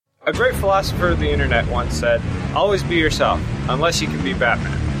A great philosopher of the internet once said, "Always be yourself, unless you can be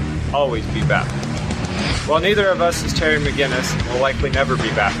Batman. Always be Batman." While neither of us is Terry McGinnis and will likely never be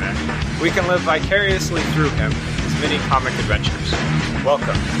Batman, we can live vicariously through him in his many comic adventures. Welcome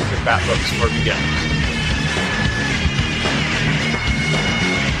to Bat Books for Beginners.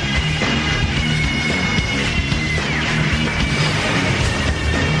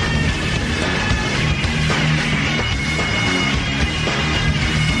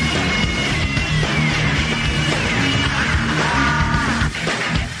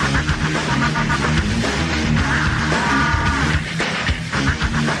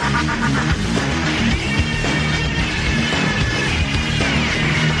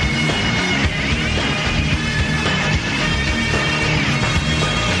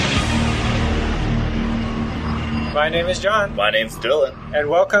 My name is John. My name's Dylan. And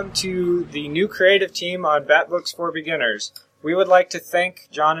welcome to the new creative team on Bat Books for Beginners. We would like to thank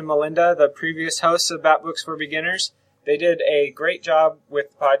John and Melinda, the previous hosts of Bat Books for Beginners. They did a great job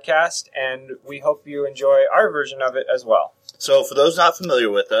with the podcast, and we hope you enjoy our version of it as well. So, for those not familiar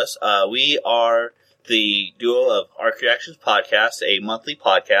with us, we are the duo of Arc Reactions Podcast, a monthly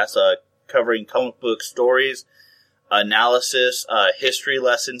podcast covering comic book stories, analysis, history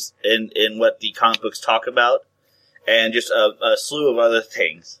lessons in what the comic books talk about, and just a slew of other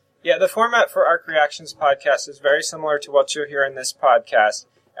things. Yeah, the format for Arc Reactions Podcast is very similar to what you'll hear in this podcast,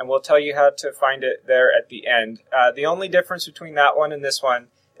 and we'll tell you how to find it there at the end. The only difference between that one and this one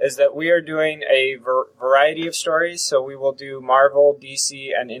is that we are doing a variety of stories, so we will do Marvel, DC,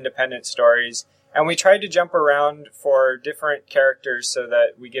 and independent stories, and we try to jump around for different characters so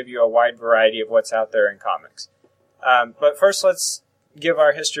that we give you a wide variety of what's out there in comics. But first, let's give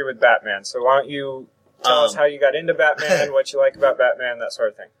our history with Batman. So why don't you tell us how you got into Batman, what you like about Batman, that sort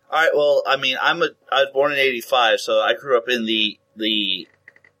of thing. All right. Well, I mean, I was born in '85, so I grew up in the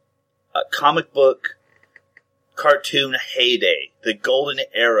comic book cartoon heyday, the golden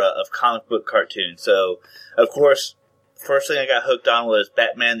era of comic book cartoons. So, of course, first thing I got hooked on was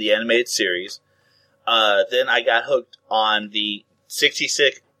Batman the Animated Series. Then I got hooked on the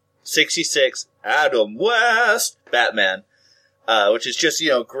 66 Adam West Batman, which is just,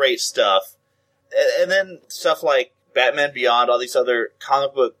 great stuff. And then stuff like Batman Beyond, all these other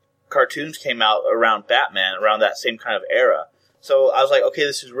comic book cartoons came out around Batman, around that same kind of era. So I was like, okay,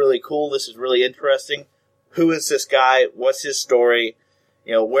 this is really cool. This is really interesting. Who is this guy? What's his story?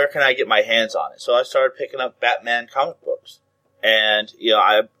 Where can I get my hands on it? So I started picking up Batman comic books. And,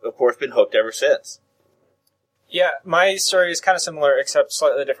 I've, of course, been hooked ever since. Yeah, my story is kind of similar, except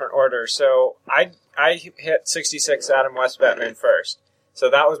slightly different order. So I hit 66 Adam West Batman first. So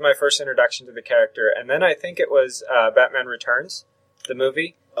that was my first introduction to the character. And then I think it was Batman Returns, the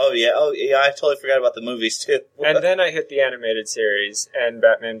movie. Oh, yeah. I totally forgot about the movies, too. And then I hit the animated series and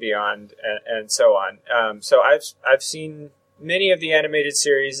Batman Beyond and so on. So I've seen many of the animated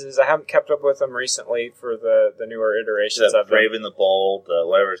series. I haven't kept up with them recently for the newer iterations of them. Brave and the Bold,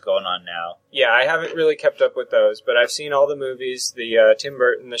 whatever's going on now. Yeah, I haven't really kept up with those, but I've seen all the movies, the Tim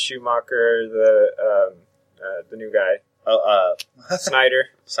Burton, the Schumacher, the new guy. Snyder.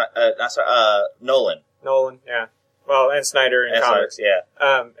 Nolan. Nolan, yeah. Well, and Snyder in comics. Yeah.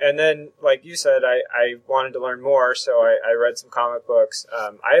 And then, like you said, I wanted to learn more, so I read some comic books.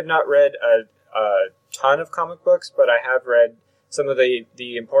 I have not read a ton of comic books, but I have read some of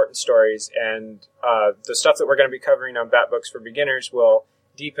the important stories, and the stuff that we're going to be covering on Bat Books for Beginners will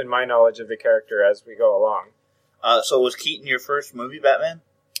deepen my knowledge of the character as we go along. So was Keaton your first movie Batman?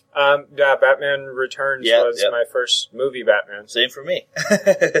 Yeah, Batman Returns was my first movie Batman. Same for me.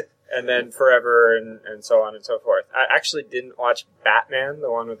 And then Forever and so on and so forth. I actually didn't watch Batman,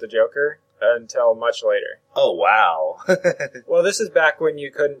 the one with the Joker, until much later. Oh, wow. Well, this is back when you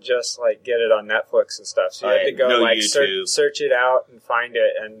couldn't just, get it on Netflix and stuff. So you had to go, search it out and find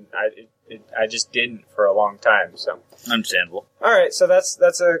it, and I just didn't for a long time, so. Understandable. All right, so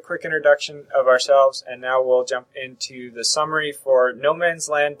that's a quick introduction of ourselves, and now we'll jump into the summary for No Man's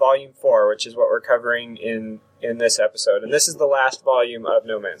Land Volume 4, which is what we're covering in this episode. And this is the last volume of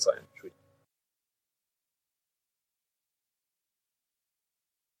No Man's Land.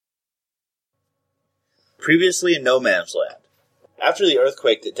 Previously in No Man's Land. After the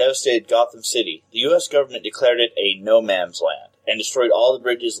earthquake that devastated Gotham City, the U.S. government declared it a no man's land and destroyed all the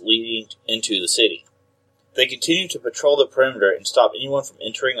bridges leading into the city. They continued to patrol the perimeter and stop anyone from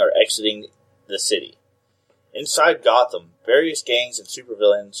entering or exiting the city. Inside Gotham, various gangs and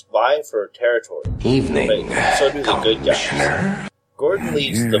supervillains vie for territory. Evening, but so do the good guys. Gordon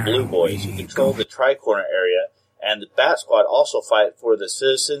leads the Blue Boys, who control the Tri-Corner area, and the Bat Squad also fight for the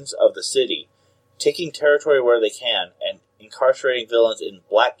citizens of the city, taking territory where they can and incarcerating villains in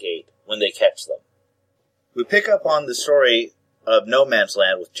Blackgate when they catch them. We pick up on the story of No Man's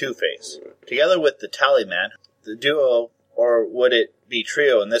Land with Two-Face. Together with the Tallyman, the duo, or would it be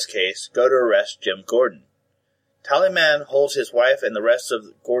trio in this case, go to arrest Jim Gordon. Tallyman holds his wife and the rest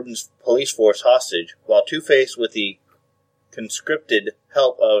of Gordon's police force hostage, while Two-Face, with the conscripted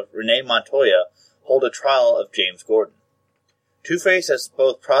help of Renee Montoya, hold a trial of James Gordon. Two-Face, as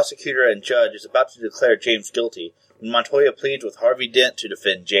both prosecutor and judge, is about to declare James guilty when Montoya pleads with Harvey Dent to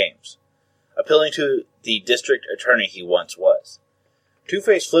defend James, appealing to the district attorney he once was.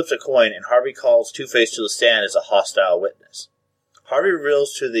 Two-Face flips a coin, and Harvey calls Two-Face to the stand as a hostile witness. Harvey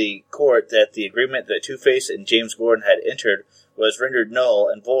reveals to the court that the agreement that Two-Face and James Gordon had entered was rendered null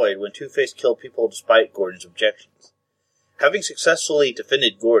and void when Two-Face killed people despite Gordon's objections. Having successfully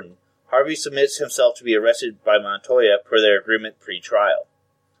defended Gordon, Harvey submits himself to be arrested by Montoya per their agreement pre-trial.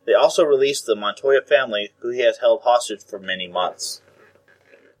 They also release the Montoya family, who he has held hostage for many months.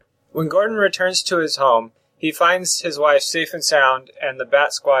 When Gordon returns to his home, he finds his wife safe and sound, and the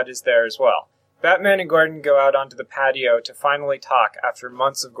Bat Squad is there as well. Batman and Gordon go out onto the patio to finally talk after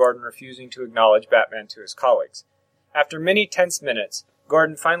months of Gordon refusing to acknowledge Batman to his colleagues. After many tense minutes,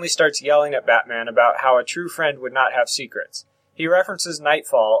 Gordon finally starts yelling at Batman about how a true friend would not have secrets. He references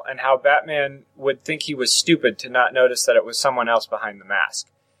Nightfall and how Batman would think he was stupid to not notice that it was someone else behind the mask.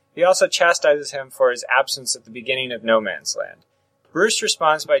 He also chastises him for his absence at the beginning of No Man's Land. Bruce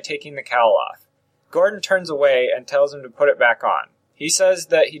responds by taking the cowl off. Gordon turns away and tells him to put it back on. He says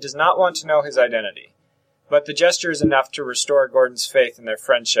that he does not want to know his identity, but the gesture is enough to restore Gordon's faith in their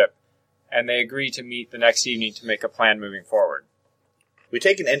friendship, and they agree to meet the next evening to make a plan moving forward. We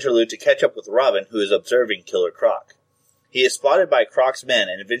take an interlude to catch up with Robin, who is observing Killer Croc. He is spotted by Croc's men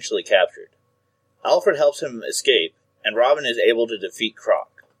and eventually captured. Alfred helps him escape, and Robin is able to defeat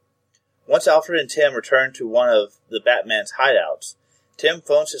Croc. Once Alfred and Tim return to one of the Batman's hideouts, Tim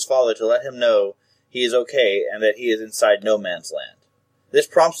phones his father to let him know he is okay and that he is inside No Man's Land. This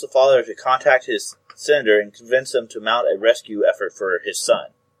prompts the father to contact his senator and convince them to mount a rescue effort for his son.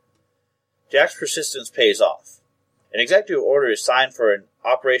 Jack's persistence pays off. An executive order is signed for an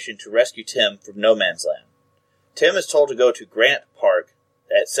operation to rescue Tim from No Man's Land. Tim is told to go to Grant Park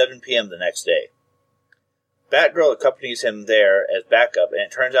at 7 p.m. the next day. Batgirl accompanies him there as backup, and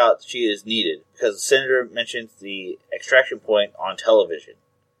it turns out she is needed because the senator mentions the extraction point on television.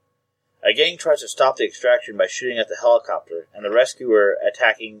 A gang tries to stop the extraction by shooting at the helicopter, and the rescuer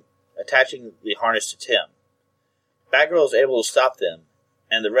attaching the harness to Tim. Batgirl is able to stop them,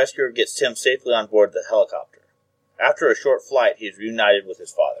 and the rescuer gets Tim safely on board the helicopter. After a short flight, he is reunited with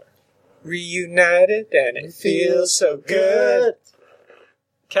his father. Reunited, and it feels so good.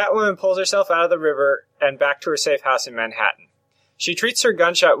 Catwoman pulls herself out of the river and back to her safe house in Manhattan. She treats her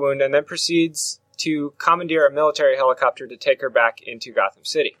gunshot wound and then proceeds to commandeer a military helicopter to take her back into Gotham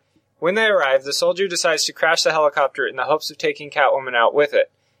City. When they arrive, the soldier decides to crash the helicopter in the hopes of taking Catwoman out with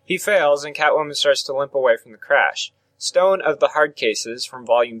it. He fails, and Catwoman starts to limp away from the crash. Stone of the Hard Cases, from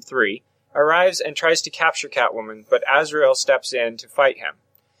Volume 3, arrives and tries to capture Catwoman, but Azrael steps in to fight him.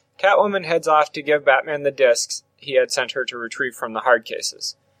 Catwoman heads off to give Batman the discs he had sent her to retrieve from the Hard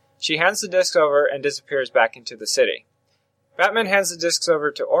Cases. She hands the discs over and disappears back into the city. Batman hands the discs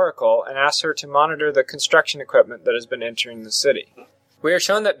over to Oracle and asks her to monitor the construction equipment that has been entering the city. We are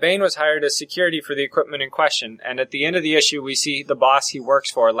shown that Bane was hired as security for the equipment in question, and at the end of the issue we see the boss he works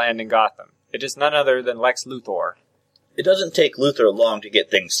for land in Gotham. It is none other than Lex Luthor. It doesn't take Luthor long to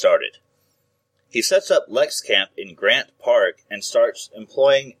get things started. He sets up Lex Camp in Grant Park and starts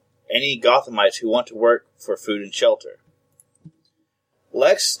employing any Gothamites who want to work for food and shelter.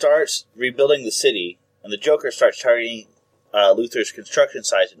 Lex starts rebuilding the city, and the Joker starts targeting Luthor's construction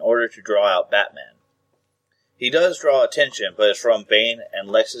sites in order to draw out Batman. He does draw attention, but it's from Bane and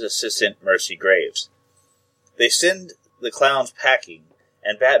Lex's assistant, Mercy Graves. They send the clowns packing,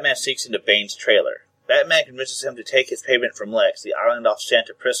 and Batman sneaks into Bane's trailer. Batman convinces him to take his payment from Lex, the island off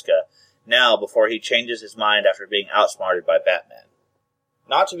Santa Prisca, now before he changes his mind after being outsmarted by Batman.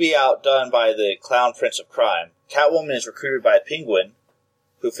 Not to be outdone by the clown prince of crime, Catwoman is recruited by Penguin,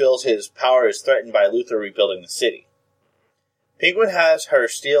 who feels his power is threatened by Luthor rebuilding the city. Penguin has her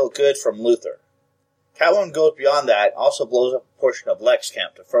steal goods from Luthor. Catwoman goes beyond that and also blows up a portion of Lex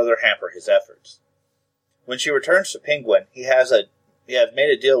Camp to further hamper his efforts. When she returns to Penguin, he has made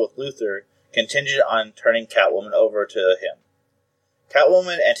a deal with Luthor contingent on turning Catwoman over to him.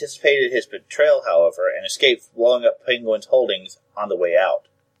 Catwoman anticipated his betrayal, however, and escaped, blowing up Penguin's holdings on the way out.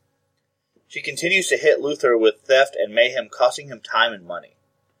 She continues to hit Luthor with theft and mayhem, costing him time and money.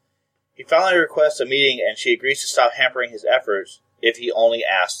 He finally requests a meeting, and she agrees to stop hampering his efforts if he only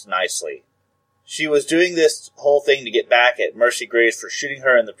asks nicely. She was doing this whole thing to get back at Mercy Graves for shooting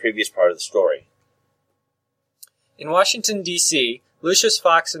her in the previous part of the story. In Washington, D.C., Lucius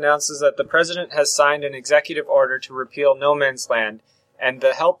Fox announces that the president has signed an executive order to repeal No Man's Land, and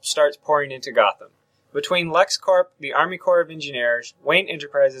the help starts pouring into Gotham. Between LexCorp, the Army Corps of Engineers, Wayne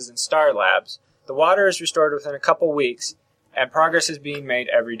Enterprises, and Star Labs, the water is restored within a couple weeks, and progress is being made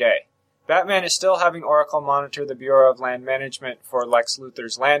every day. Batman is still having Oracle monitor the Bureau of Land Management for Lex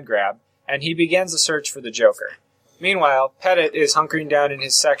Luthor's land grab, and he begins a search for the Joker. Meanwhile, Pettit is hunkering down in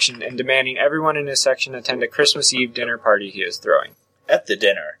his section and demanding everyone in his section attend a Christmas Eve dinner party he is throwing. At the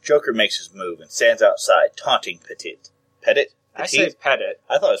dinner, Joker makes his move and stands outside, taunting Pettit. Pettit? I say Pettit.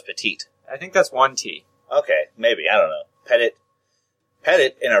 I thought it was Petite. I think that's one T. Okay, maybe. I don't know.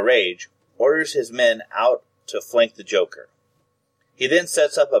 Pettit, in a rage, orders his men out to flank the Joker. He then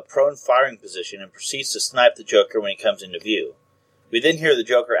sets up a prone firing position and proceeds to snipe the Joker when he comes into view. We then hear the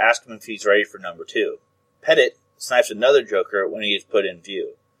Joker ask him if he's ready for number 2. Pettit snipes another Joker when he is put in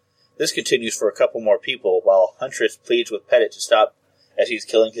view. This continues for a couple more people while Huntress pleads with Pettit to stop as he's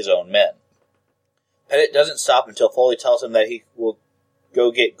killing his own men. Pettit doesn't stop until Foley tells him that he will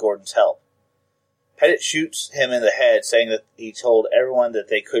go get Gordon's help. Pettit shoots him in the head, saying that he told everyone that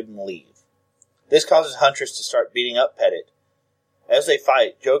they couldn't leave. This causes Huntress to start beating up Pettit. As they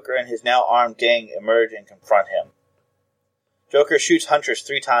fight, Joker and his now armed gang emerge and confront him. Joker shoots Huntress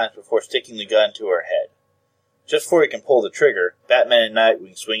 3 times before sticking the gun to her head. Just before he can pull the trigger, Batman and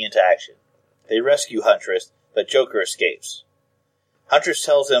Nightwing swing into action. They rescue Huntress, but Joker escapes. Huntress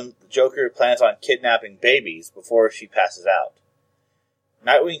tells him the Joker plans on kidnapping babies before she passes out.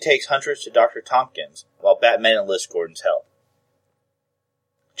 Nightwing takes Huntress to Dr. Tompkins, while Batman enlists Gordon's help.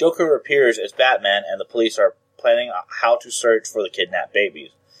 Joker appears as Batman and the police are planning how to search for the kidnapped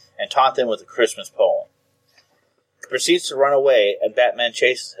babies, and taunt them with a Christmas poem. He proceeds to run away, and Batman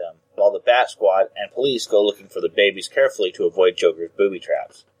chases him, while the Bat Squad and police go looking for the babies carefully to avoid Joker's booby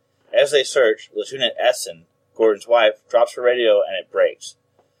traps. As they search, Lieutenant Essen, Gordon's wife, drops her radio and it breaks.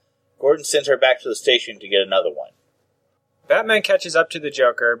 Gordon sends her back to the station to get another one. Batman catches up to the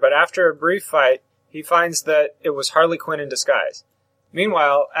Joker, but after a brief fight, he finds that it was Harley Quinn in disguise.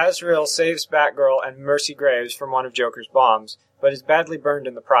 Meanwhile, Azrael saves Batgirl and Mercy Graves from one of Joker's bombs, but is badly burned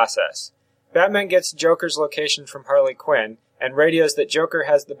in the process. Batman gets Joker's location from Harley Quinn, and radios that Joker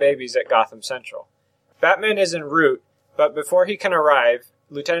has the babies at Gotham Central. Batman is en route, but before he can arrive,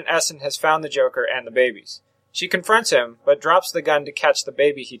 Lieutenant Essen has found the Joker and the babies. She confronts him, but drops the gun to catch the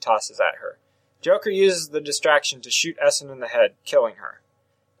baby he tosses at her. Joker uses the distraction to shoot Essen in the head, killing her.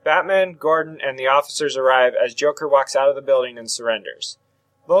 Batman, Gordon, and the officers arrive as Joker walks out of the building and surrenders.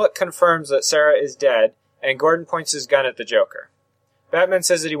 Bullock confirms that Sarah is dead, and Gordon points his gun at the Joker. Batman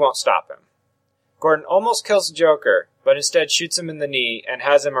says that he won't stop him. Gordon almost kills the Joker, but instead shoots him in the knee and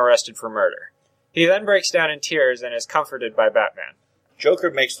has him arrested for murder. He then breaks down in tears and is comforted by Batman.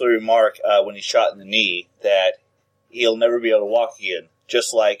 Joker makes the remark when he's shot in the knee that he'll never be able to walk again,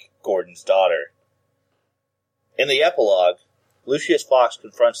 just like Gordon's daughter. In the epilogue, Lucius Fox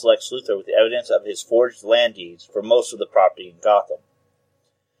confronts Lex Luthor with the evidence of his forged land deeds for most of the property in Gotham.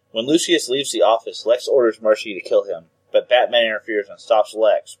 When Lucius leaves the office, Lex orders Mercy to kill him, but Batman interferes and stops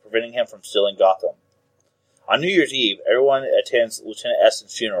Lex, preventing him from stealing Gotham. On New Year's Eve, everyone attends Lieutenant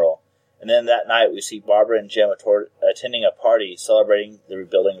Essen's funeral, and then that night we see Barbara and Jim attending a party celebrating the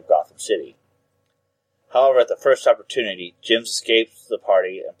rebuilding of Gotham City. However, at the first opportunity, Jim escapes the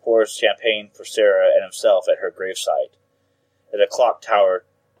party and pours champagne for Sarah and himself at her gravesite, as a clock tower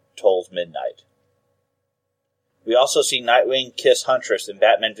tolls midnight. We also see Nightwing kiss Huntress and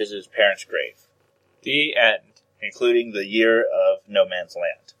Batman visit his parents' grave. The end. Including the year of No Man's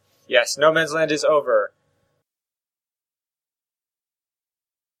Land. Yes, No Man's Land is over.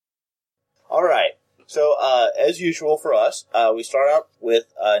 Alright, so as usual for us, we start out with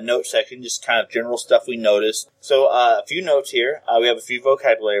a note section, just kind of general stuff we noticed. So a few notes here. We have a few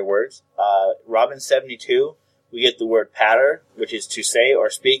vocabulary words. Robin 72, we get the word patter, which is to say or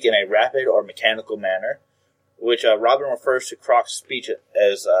speak in a rapid or mechanical manner, which Robin refers to Croc's speech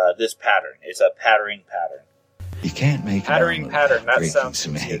as this pattern. It's a pattering pattern. You can't make pattering pattern. That sounds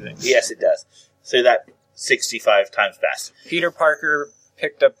confusing. Yes, it does. Say that 65 times fast. Peter Parker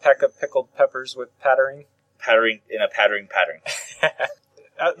picked a peck of pickled peppers with pattering. Pattering in a pattering pattern.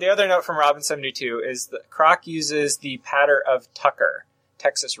 The other note from Robin 72 is that Croc uses the patter of Tucker,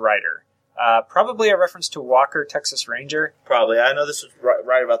 Texas Rider. Probably a reference to Walker, Texas Ranger. Probably. I know this was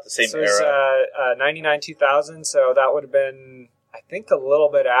right about the same era. So it's 99-2000, so that would have been, I think, a little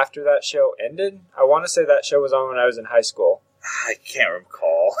bit after that show ended. I want to say that show was on when I was in high school. I can't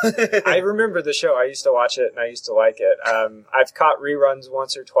recall. all. I remember the show. I used to watch it, and I used to like it. I've caught reruns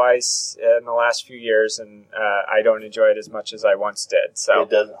once or twice in the last few years, and I don't enjoy it as much as I once did. So it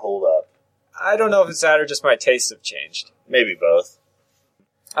doesn't hold up. I don't know if it's that or just my tastes have changed. Maybe both.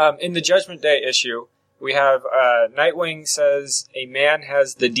 In the Judgment Day issue, we have Nightwing says a man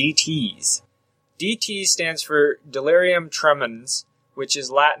has the DTs. DT stands for delirium tremens, which is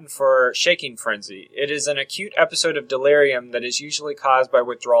Latin for shaking frenzy. It is an acute episode of delirium that is usually caused by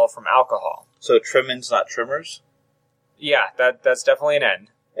withdrawal from alcohol. So tremens, not tremors? Yeah, that's definitely an N.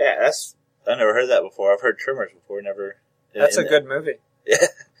 Yeah, I never heard that before. I've heard tremors before, never. That's a good movie. Yeah,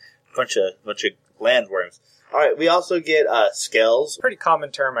 bunch of landworms. All right, we also get Skells. Pretty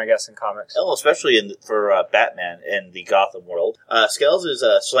common term, I guess, in comics. Oh, especially for Batman in the Gotham world. Skells is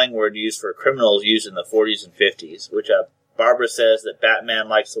a slang word used for criminals used in the 40s and 50s, which Barbara says that Batman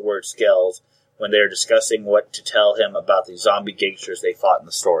likes the word Skells when they're discussing what to tell him about the zombie gangsters they fought in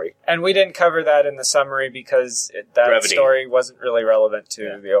the story. And we didn't cover that in the summary because that Brevity. Story wasn't really relevant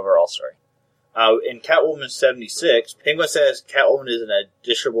to the overall story. In Catwoman 76, Penguin says Catwoman is in a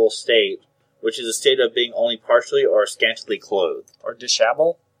disheveled state, which is a state of being only partially or scantily clothed. Or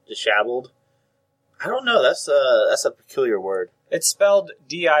disheveled? Disheveled? I don't know. That's a peculiar word. It's spelled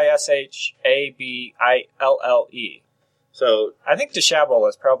Dishable. So I think disheveled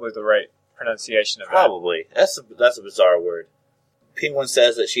is probably the right pronunciation of that. probably. That's a bizarre word. Penguin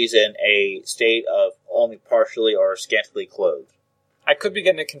says that she's in a state of only partially or scantily clothed. I could be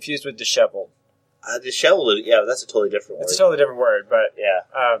getting it confused with disheveled. Disheveled, yeah, that's a totally different word. It's a totally different word, but Yeah.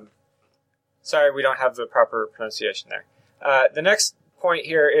 sorry, we don't have the proper pronunciation there. The next point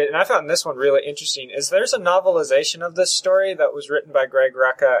here, and I found this one really interesting, is there's a novelization of this story that was written by Greg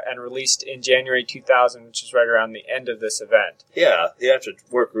Rucka and released in January 2000, which is right around the end of this event. Yeah, you have to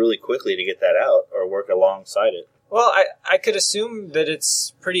work really quickly to get that out, or work alongside it. Well, I could assume that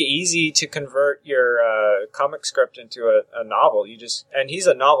it's pretty easy to convert your comic script into a novel. And he's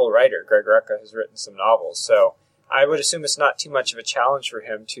a novel writer. Greg Rucka has written some novels, so I would assume it's not too much of a challenge for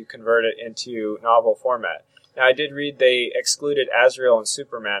him to convert it into novel format. Now, I did read they excluded Azrael and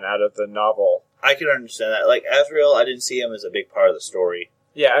Superman out of the novel. I can understand that. Like Azrael, I didn't see him as a big part of the story.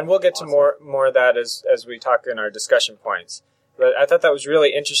 Yeah, and we'll get to more of that as we talk in our discussion points. But I thought that was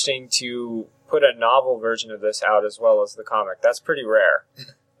really interesting to put a novel version of this out as well as the comic. That's pretty rare.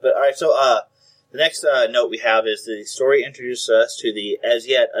 But all right, so the next note we have is the story introduces us to the as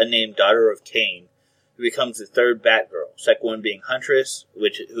yet unnamed daughter of Kane, who becomes the third Batgirl. Second one being Huntress,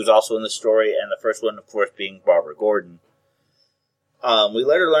 who's also in the story, and the first one, of course, being Barbara Gordon. We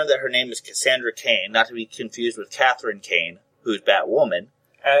later learned that her name is Cassandra Cain, not to be confused with Catherine Kane, who's Batwoman.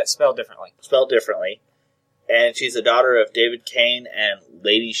 Spelled differently. Spelled differently. And she's the daughter of David Kane and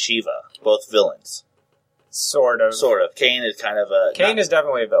Lady Shiva, both villains. Sort of. Kane is kind of a... Kane is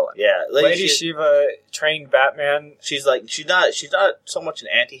definitely a villain. Yeah. Lady Shiva trained Batman. She's not so much an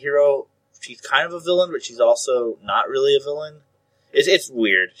anti-hero. She's kind of a villain, but she's also not really a villain. It's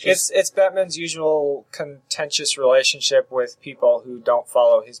weird. It's Batman's usual contentious relationship with people who don't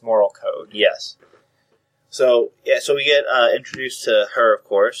follow his moral code. Yes. So we get introduced to her, of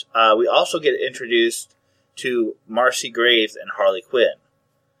course. We also get introduced to Marcy Graves and Harley Quinn.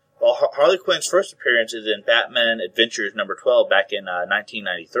 Well, Harley Quinn's first appearance is in Batman Adventures number 12 back in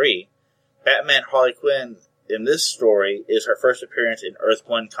 1993. Batman Harley Quinn in this story is her first appearance in Earth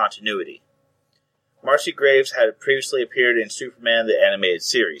 1 continuity. Marcy Graves had previously appeared in Superman the Animated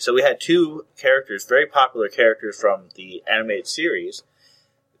Series. So we had two characters, very popular characters from the animated series.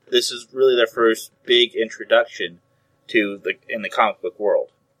 This is really their first big introduction in the comic book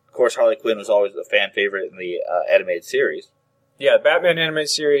world. Of course, Harley Quinn was always a fan favorite in the animated series. Yeah, Batman animated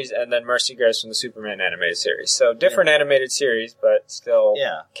series, and then Marcy Graves from the Superman animated series. So different animated series, but still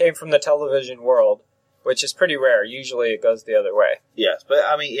came from the television world, which is pretty rare. Usually it goes the other way. Yes, but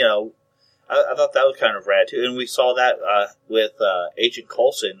I mean, I thought that was kind of rad too. And we saw that with Agent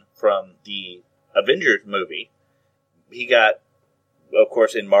Coulson from the Avengers movie. He got, of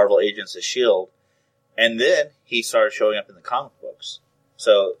course, in Marvel Agents of S.H.I.E.L.D., and then he started showing up in the comic books.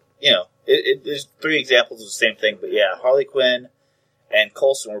 So, there's three examples of the same thing, but yeah, Harley Quinn and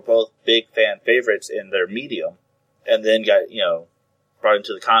Coulson were both big fan favorites in their medium, and then got, brought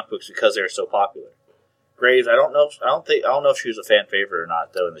into the comic books because they were so popular. Graves, I don't know if she was a fan favorite or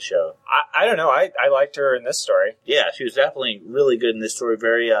not, though, in the show. I don't know. I liked her in this story. Yeah, she was definitely really good in this story.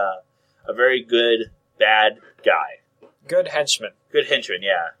 A very good bad guy. Good henchman. Good henchman,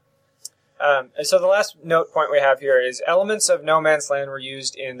 yeah. And so the last note point we have here is elements of No Man's Land were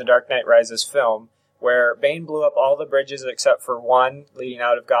used in The Dark Knight Rises film, where Bane blew up all the bridges except for one leading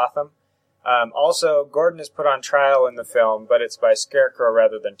out of Gotham. Also, Gordon is put on trial in the film, but it's by Scarecrow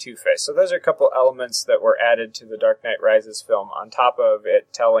rather than Two-Face. So those are a couple elements that were added to the Dark Knight Rises film on top of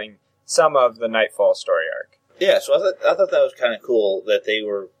it telling some of the Nightfall story arc. Yeah, so I thought that was kind of cool that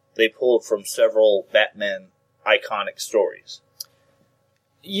they pulled from several Batman iconic stories.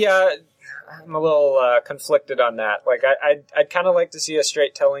 Yeah, I'm a little conflicted on that. Like, I'd kind of like to see a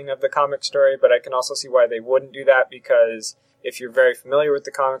straight telling of the comic story, but I can also see why they wouldn't do that, because if you're very familiar with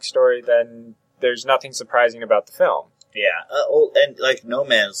the comic story, then there's nothing surprising about the film. Yeah, and like No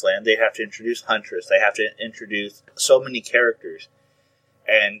Man's Land, they have to introduce Huntress. They have to introduce so many characters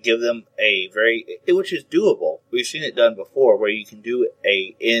and give them which is doable. We've seen it done before, where you can do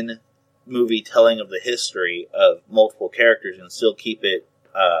a in-movie telling of the history of multiple characters and still keep it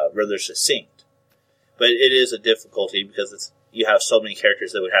rather succinct. But it is a difficulty because you have so many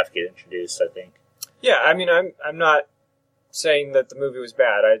characters that would have to get introduced, I think. Yeah, I mean, I'm not saying that the movie was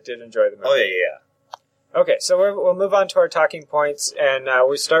bad. I did enjoy the movie. Oh, yeah. Okay, so we'll move on to our talking points, and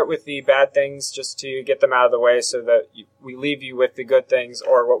we start with the bad things just to get them out of the way so that we leave you with the good things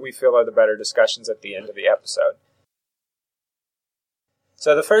or what we feel are the better discussions at the end of the episode.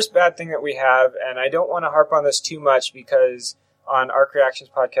 So the first bad thing that we have, and I don't want to harp on this too much because on Arc Reactions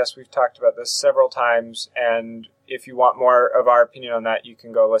podcast we've talked about this several times, and if you want more of our opinion on that, you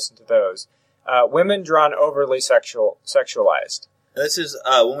can go listen to those. Women drawn overly sexualized. This is,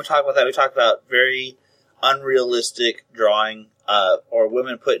 when we talk about that, we talk about very unrealistic drawing, or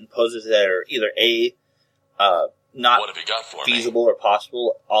women put in poses that are either not feasible or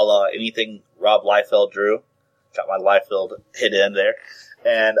possible, a la anything Rob Liefeld drew. Got my Liefeld hit in there.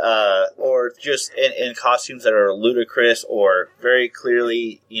 And, or just in costumes that are ludicrous or very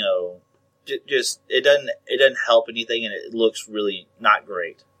clearly, just, it doesn't help anything and it looks really not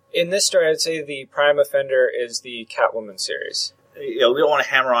great. In this story, I'd say the prime offender is the Catwoman series. We don't want to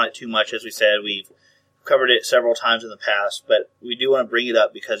hammer on it too much. As we said, we've covered it several times in the past, but we do want to bring it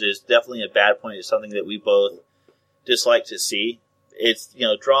up because it's definitely a bad point. It's something that we both dislike to see. It's,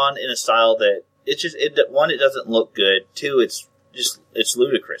 drawn in a style that one, it doesn't look good. Two, it's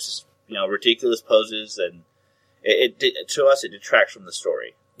ludicrous. It's, ridiculous poses, and to us, it detracts from the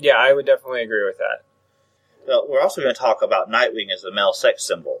story. Yeah, I would definitely agree with that. We're also going to talk about Nightwing as a male sex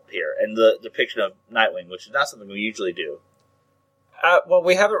symbol here, and the depiction of Nightwing, which is not something we usually do. Well,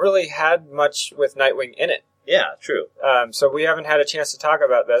 we haven't really had much with Nightwing in it. Yeah, true. So we haven't had a chance to talk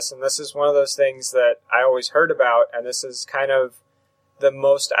about this, and this is one of those things that I always heard about, and this is kind of the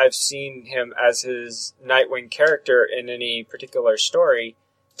most I've seen him as his Nightwing character in any particular story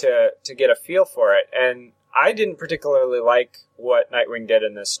to get a feel for it. And I didn't particularly like what Nightwing did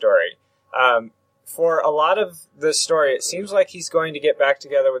in this story. For a lot of this story, it seems like he's going to get back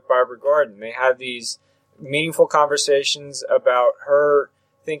together with Barbara Gordon. They have these meaningful conversations about her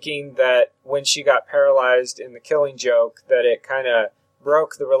thinking that when she got paralyzed in The Killing Joke, that it kind of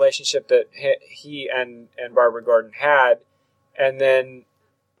broke the relationship that he and Barbara Gordon had. And then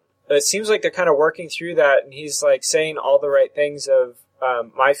it seems like they're kind of working through that, and he's like saying all the right things of,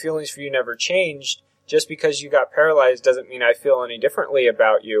 my feelings for you never changed. Just because you got paralyzed doesn't mean I feel any differently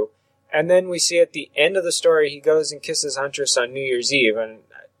about you. And then we see at the end of the story, he goes and kisses Huntress on New Year's Eve, and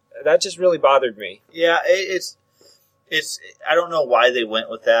that just really bothered me. Yeah, it's. I don't know why they went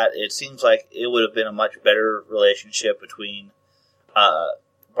with that. It seems like it would have been a much better relationship between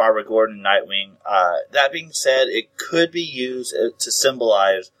Barbara Gordon and Nightwing. That being said, it could be used to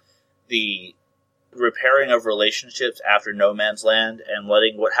symbolize the repairing of relationships after No Man's Land and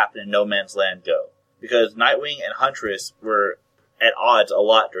letting what happened in No Man's Land go. Because Nightwing and Huntress were at odds a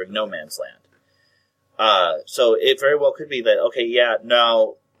lot during No Man's Land. So it very well could be that, okay, yeah,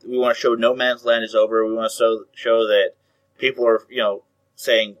 now we want to show No Man's Land is over. We want to show that people are,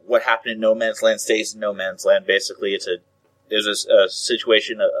 saying what happened in No Man's Land stays in No Man's Land. Basically, there's a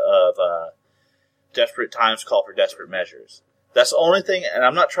situation of desperate times call for desperate measures. That's the only thing, and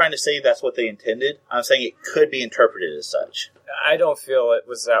I'm not trying to say that's what they intended. I'm saying it could be interpreted as such. I don't feel it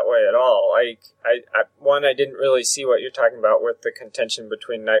was that way at all. I didn't really see what you're talking about with the contention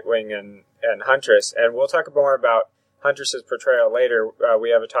between Nightwing and Huntress, and we'll talk more about Huntress's portrayal later. We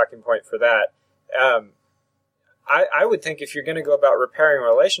have a talking point for that. I would think if you're going to go about repairing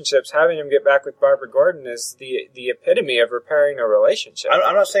relationships, having him get back with Barbara Gordon is the epitome of repairing a relationship.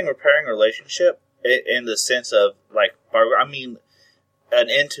 I'm not saying repairing a relationship in the sense of, like, Barbara. I mean, an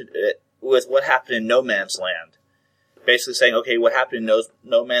end to with what happened in No Man's Land. Basically saying, okay, what happened in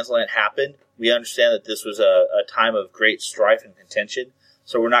No Man's Land happened. We understand that this was a time of great strife and contention.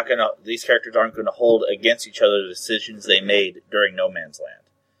 So these characters aren't going to hold against each other the decisions they made during No Man's Land.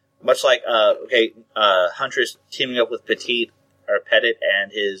 Much like, Huntress teaming up with Petit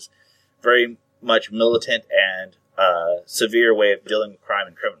and his very much militant and severe way of dealing with crime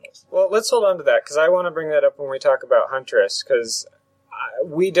and criminals. Well, let's hold on to that, because I want to bring that up when we talk about Huntress, because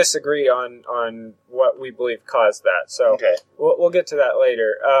we disagree on what we believe caused that. So Okay. we'll get to that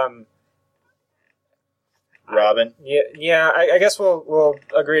later. Robin? I guess we'll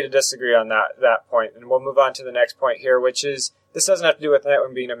agree to disagree on that point, and we'll move on to the next point here, which is, this doesn't have to do with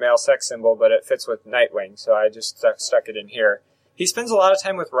Nightwing being a male sex symbol, but it fits with Nightwing, so I just stuck it in here. He spends a lot of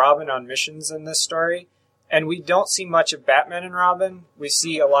time with Robin on missions in this story, and we don't see much of Batman and Robin. We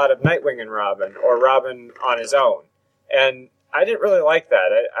see a lot of Nightwing and Robin, or Robin on his own. And I didn't really like that.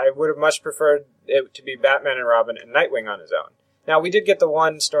 I would have much preferred it to be Batman and Robin and Nightwing on his own. Now, we did get the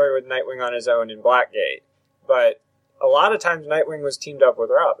one story with Nightwing on his own in Blackgate, but a lot of times Nightwing was teamed up with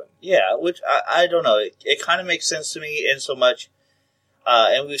Robin. Yeah, which I don't know. It kind of makes sense to me in so much,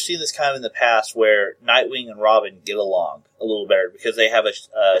 and we've seen this kind of in the past where Nightwing and Robin get along a little better because they have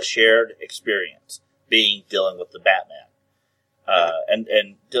a shared experience dealing with the Batman.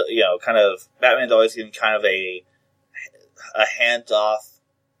 And kind of, Batman's always been kind of a hands-off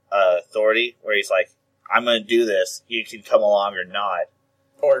authority where he's like, I'm going to do this, you can come along or not.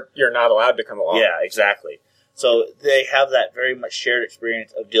 Or you're not allowed to come along. Yeah, exactly. So they have that very much shared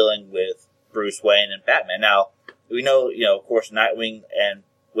experience of dealing with Bruce Wayne and Batman. Now, we know, of course, Nightwing, and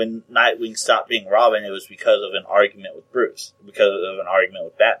when Nightwing stopped being Robin, it was because of an argument with Bruce, because of an argument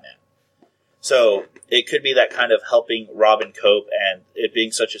with Batman. So it could be that kind of helping Robin cope, and it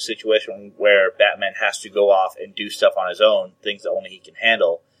being such a situation where Batman has to go off and do stuff on his own, things that only he can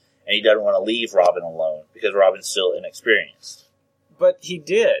handle, and he doesn't want to leave Robin alone because Robin's still inexperienced. But he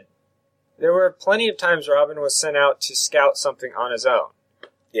did. There were plenty of times Robin was sent out to scout something on his own.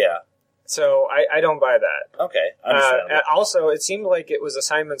 Yeah. So I don't buy that. Okay, understandable. Also, it seemed like it was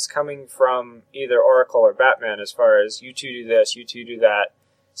assignments coming from either Oracle or Batman as far as, you two do this, you two do that.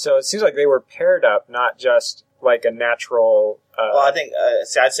 So it seems like they were paired up, not just like a natural... well, I think,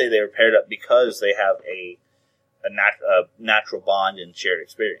 I'd say they were paired up because they have a natural bond and shared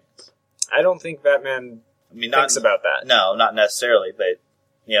experience. I don't think Batman thinks about that. No, not necessarily, but,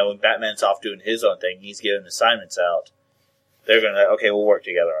 when Batman's off doing his own thing, he's giving assignments out, they're going to, okay, we'll work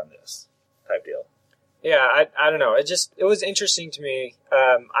together on this type deal. Yeah, I don't know. It was interesting to me,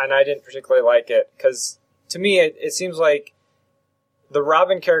 and I didn't particularly like it, because to me it seems like the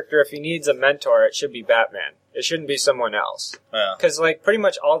Robin character, if he needs a mentor, it should be Batman. It shouldn't be someone else. Because, pretty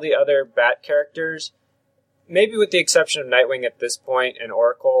much all the other Bat characters, maybe with the exception of Nightwing at this point and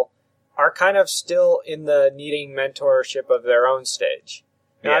Oracle, are kind of still in the needing mentorship of their own stage.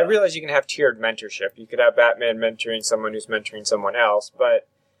 Now, I realize you can have tiered mentorship. You could have Batman mentoring someone who's mentoring someone else, but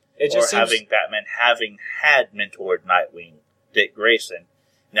it just seems... having Batman having had mentored Nightwing, Dick Grayson.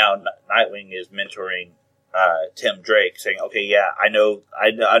 Now Nightwing is mentoring Tim Drake, saying, okay, yeah, I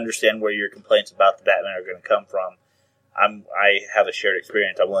understand where your complaints about the Batman are going to come from. I have a shared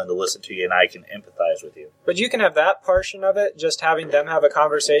experience. I'm willing to listen to you, and I can empathize with you. But you can have that portion of it, just having them have a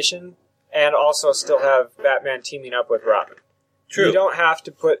conversation, and also still have Batman teaming up with Robin. True. You don't have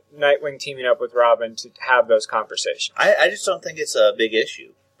to put Nightwing teaming up with Robin to have those conversations. I just don't think it's a big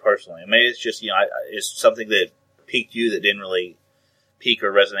issue, personally. Maybe it's just, it's something that piqued you that didn't really pique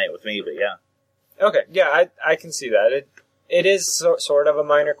or resonate with me, but yeah. Okay, yeah, I can see that. It is sort of a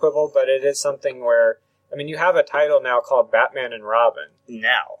minor quibble, but it is something where, you have a title now called Batman and Robin.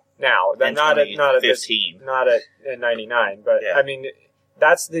 Now, not at 15. Not at 99, but yeah.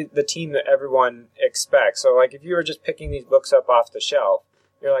 That's the team that everyone expects. So, if you were just picking these books up off the shelf,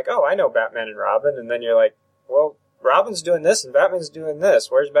 you're like, oh, I know Batman and Robin, and then you're like, well, Robin's doing this and Batman's doing this.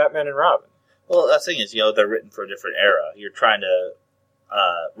 Where's Batman and Robin? Well, the thing is, they're written for a different era. You're trying to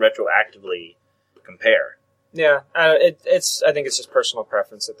retroactively compare. Yeah, I think it's just personal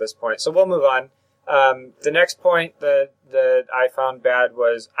preference at this point. So we'll move on. The next point that I found bad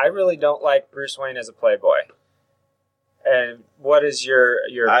was I really don't like Bruce Wayne as a playboy. And what is your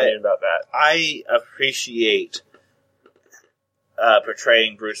opinion about that? I appreciate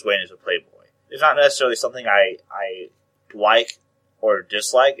portraying Bruce Wayne as a playboy. It's not necessarily something I like or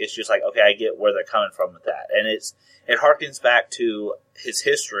dislike. It's just like, okay, I get where they're coming from with that. And it harkens back to his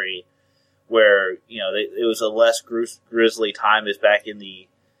history where, it was a less grisly time as back in the,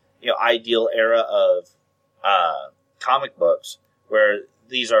 ideal era of comic books where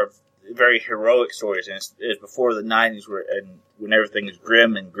these are very heroic stories, and it's before the 90s when everything is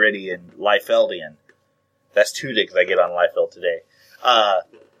grim and gritty and Liefeldian. That's 2 digs I get on Liefeld today.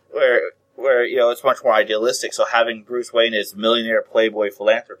 Where it's much more idealistic, so having Bruce Wayne as millionaire playboy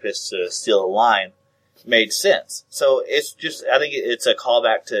philanthropist to steal a line made sense. So it's just, I think it's a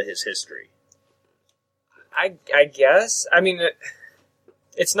callback to his history. I guess.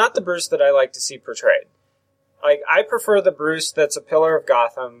 it's not the Bruce that I like to see portrayed. Like, I prefer the Bruce that's a pillar of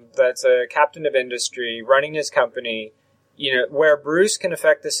Gotham, that's a captain of industry, running his company, you know, where Bruce can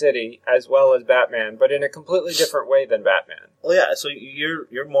affect the city as well as Batman, but in a completely different way than Batman. Well, yeah, so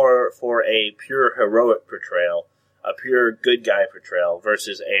you're more for a pure heroic portrayal, a pure good guy portrayal,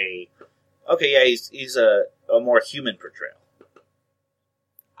 versus he's a more human portrayal.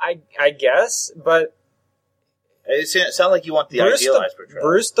 I guess, but It sounds like you want the idealized portrayal.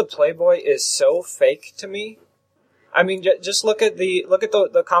 Bruce the Playboy is so fake to me. I mean, just look at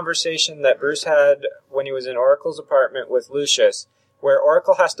the conversation that Bruce had when he was in Oracle's apartment with Lucius, where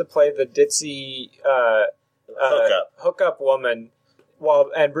Oracle has to play the ditzy hookup woman,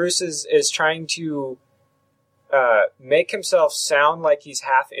 and Bruce is trying to make himself sound like he's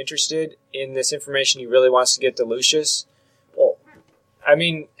half interested in this information he really wants to get to Lucius. Well, I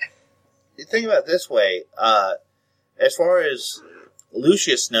mean, think about it this way. As far as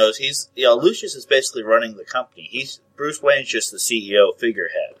Lucius knows, Lucius is basically running the company. Bruce Wayne's just the CEO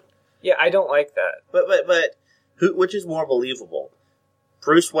figurehead. Yeah, I don't like that. But which is more believable?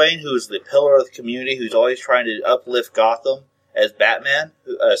 Bruce Wayne, who's the pillar of the community, who's always trying to uplift Gotham, as Batman,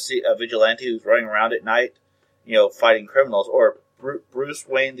 a vigilante who's running around at night, fighting criminals, or Bruce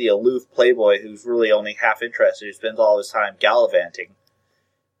Wayne, the aloof playboy who's really only half interested, who spends all his time gallivanting,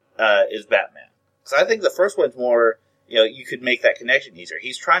 is Batman. So I think the first one's more, you could make that connection easier.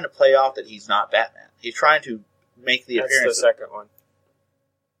 He's trying to play off that he's not Batman. He's trying to make the appearance. That's the second one.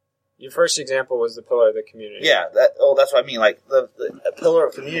 Your first example was the pillar of the community. Yeah, that's what I mean. Like the pillar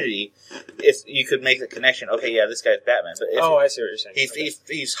of community, if you could make the connection. Okay, yeah, this guy's Batman. But I see what you're saying.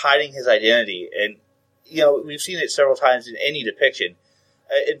 He's hiding his identity, and we've seen it several times in any depiction.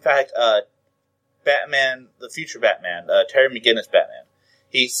 In fact, Batman, the future Batman, Terry McGinnis Batman.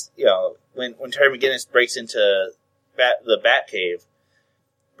 He's when Terry McGinnis breaks into the Batcave,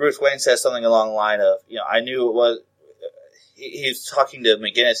 Bruce Wayne says something along the line of, I knew it was. He's talking to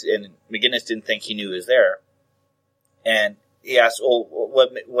McGinnis, and McGinnis didn't think he knew he was there. And he asked, "Well,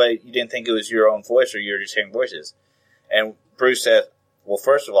 what you didn't think it was your own voice, or you were just hearing voices?" And Bruce said, "Well,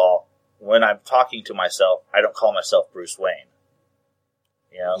 first of all, when I'm talking to myself, I don't call myself Bruce Wayne."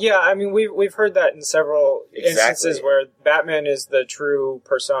 Yeah, I mean, we've heard that in several instances where Batman is the true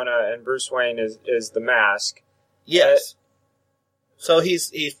persona and Bruce Wayne is the mask. Yes. So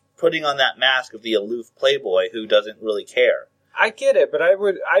he's putting on that mask of the aloof playboy who doesn't really care. I get it, but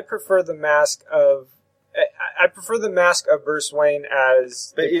I prefer the mask of Bruce Wayne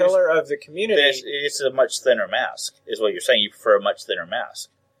as the pillar of the community. It's a much thinner mask, is what you're saying. You prefer a much thinner mask.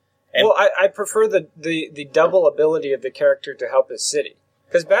 And I prefer the double ability of the character to help his city.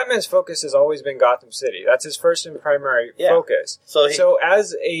 Because Batman's focus has always been Gotham City. That's his first and primary focus. So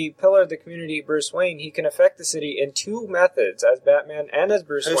as a pillar of the community, Bruce Wayne, he can affect the city in two methods, as Batman and as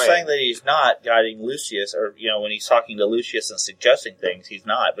Bruce Wayne. Who's saying that he's not guiding Lucius, or, when he's talking to Lucius and suggesting things, he's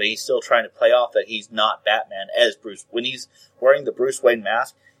not. But he's still trying to play off that he's not Batman as Bruce. When he's wearing the Bruce Wayne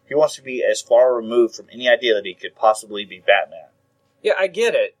mask, he wants to be as far removed from any idea that he could possibly be Batman. Yeah, I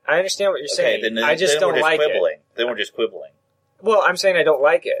get it. I understand what you're saying. I just don't like it. Then we're just quibbling. Well, I'm saying I don't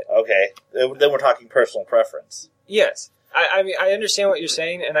like it. Okay. Then we're talking personal preference. Yes. I mean, I understand what you're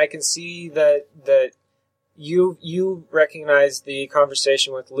saying, and I can see that you recognize the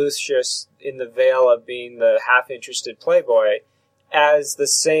conversation with Lucius in the veil of being the half-interested playboy as the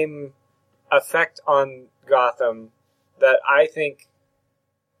same effect on Gotham that I think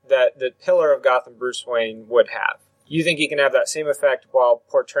that the pillar of Gotham, Bruce Wayne, would have. You think he can have that same effect while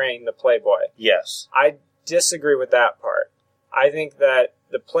portraying the playboy? Yes. I disagree with that part. I think that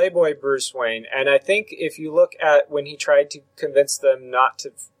the playboy Bruce Wayne, and I think if you look at when he tried to convince them not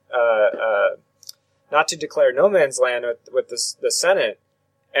to declare no man's land with the Senate,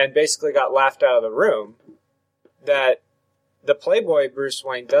 and basically got laughed out of the room, that the playboy Bruce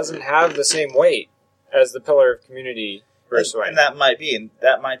Wayne doesn't have the same weight as the pillar of community Bruce Wayne. And that might be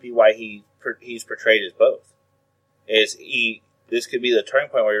why he's portrayed as both. This could be the turning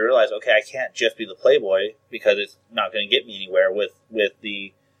point where you realize, okay, I can't just be the playboy because it's not going to get me anywhere with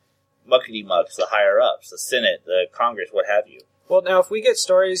the muckety-mucks, the higher-ups, the Senate, the Congress, what have you. Well, now, if we get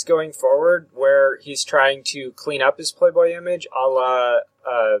stories going forward where he's trying to clean up his playboy image, a la...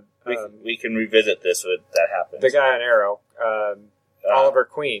 we can revisit this when that happens. The guy on Arrow, Oliver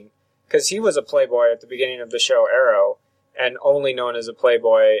Queen, because he was a playboy at the beginning of the show Arrow, and only known as a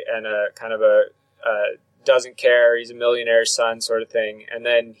playboy and a kind of a doesn't care, he's a millionaire's son sort of thing, and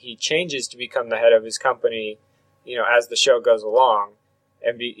then he changes to become the head of his company, as the show goes along,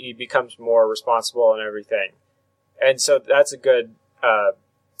 and he becomes more responsible and everything. And so that's a good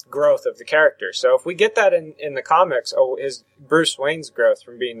growth of the character. So if we get that in the comics, is Bruce Wayne's growth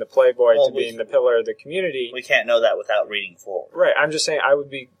from being the playboy to being the pillar of the community. We can't know that without reading forward. Right. I'm just saying I would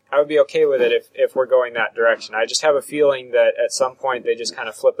be okay with it if we're going that direction. I just have a feeling that at some point they just kind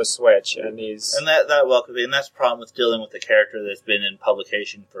of flip a switch and that well could be, and that's the problem with dealing with the character that's been in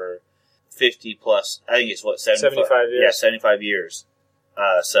publication for 50 plus. I think it's 75 years. Yeah, 75 years.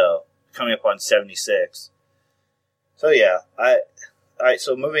 So coming up on 76. So yeah, all right.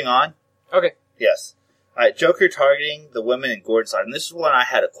 So moving on. Okay. Yes. All right. Joker targeting the women in Gordon's side, and this is one I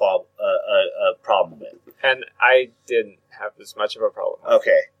had a problem with, and I didn't have as much of a problem.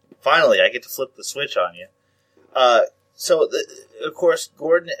 Okay. Finally, I get to flip the switch on you. Of course,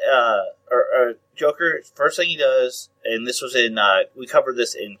 Gordon or Joker. First thing he does, and this was in we covered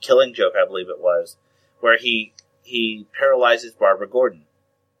this in Killing Joke, I believe it was, where he paralyzes Barbara Gordon.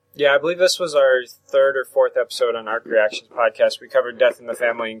 Yeah, I believe this was our third or fourth episode on Arc Reactions podcast. We covered Death in the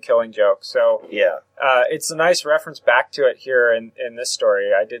Family and Killing Joke. So yeah, it's a nice reference back to it here in this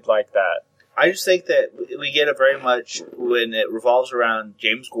story. I did like that. I just think that we get a very much, when it revolves around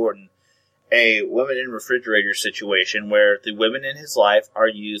James Gordon, a women in refrigerator situation where the women in his life are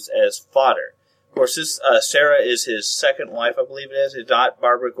used as fodder. Of course, this Sarah is his second wife, I believe it is. It's not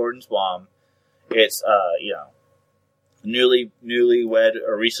Barbara Gordon's mom. It's newlywed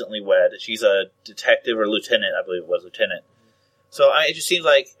or recently wed. She's a detective or lieutenant, I believe it was lieutenant. So it just seems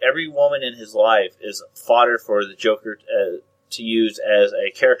like every woman in his life is fodder for the Joker to use as a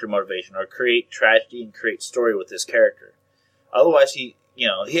character motivation or create tragedy and create story with this character. Otherwise, he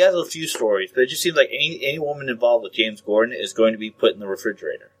has a few stories, but it just seems like any woman involved with James Gordon is going to be put in the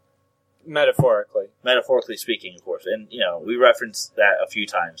refrigerator. Metaphorically speaking, of course. And, we referenced that a few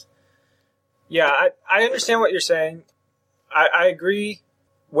times. Yeah, I understand what you're saying. I agree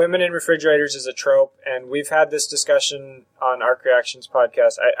women in refrigerators is a trope, and we've had this discussion on Arc Reactions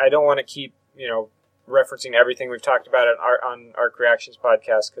podcast. I don't want to keep, referencing everything we've talked about on Arc Reactions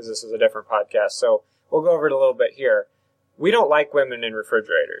podcast because this is a different podcast. So we'll go over it a little bit here. We don't like women in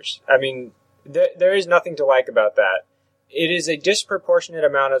refrigerators. I mean, there is nothing to like about that. It is a disproportionate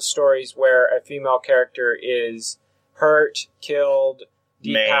amount of stories where a female character is hurt, killed,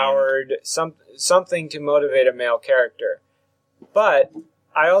 depowered, something to motivate a male character. But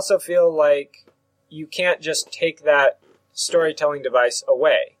I also feel like you can't just take that storytelling device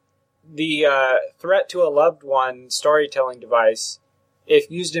away. The threat to a loved one storytelling device, if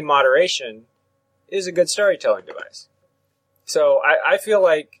used in moderation, is a good storytelling device. So I feel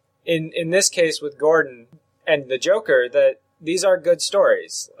like in this case with Gordon and the Joker that these are good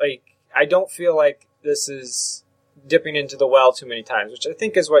stories. Like, I don't feel like this is dipping into the well too many times, which I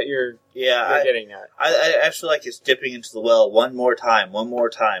think is what you're getting at. I feel like it's dipping into the well one more time,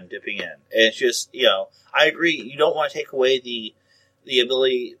 dipping in. And it's just, I agree, you don't want to take away the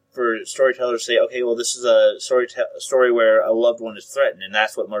ability for storytellers to say, okay, well, this is a story where a loved one is threatened, and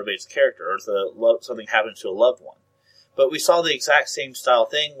that's what motivates the character, or something happens to a loved one. But we saw the exact same style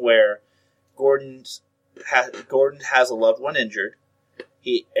thing where Gordon has a loved one injured,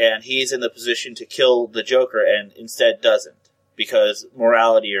 he's in the position to kill the Joker and instead doesn't because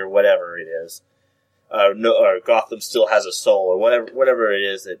morality or whatever it is, or Gotham still has a soul or whatever it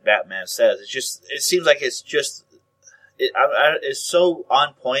is that Batman says. It seems like it's so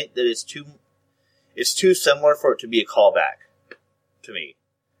on point that it's too similar for it to be a callback to me,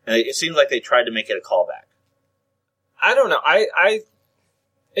 and it seems like they tried to make it a callback. I don't know.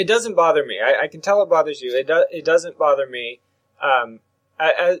 It doesn't bother me. I can tell it bothers you. It doesn't bother me. I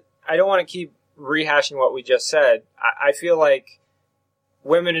don't want to keep rehashing what we just said. I feel like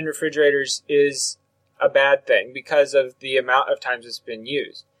women in refrigerators is a bad thing because of the amount of times it's been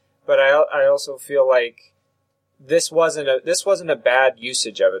used. But I also feel like this wasn't a bad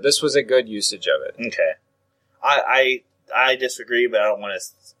usage of it. This was a good usage of it. Okay. I disagree, but I don't want to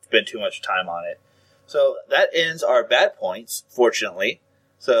spend too much time on it. So that ends our bad points, fortunately.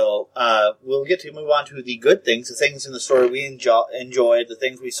 So we'll get to move on to the good things, the things in the story we enjoyed, the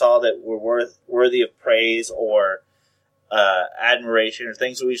things we saw that were worthy of praise or admiration, or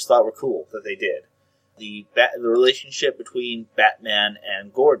things that we just thought were cool that they did. The relationship between Batman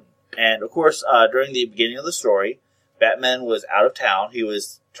and Gordon. And, of course, during the beginning of the story, Batman was out of town. He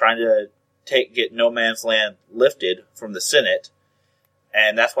was trying to get No Man's Land lifted from the Senate,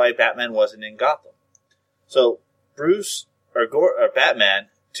 and that's why Batman wasn't in Gotham. So Batman,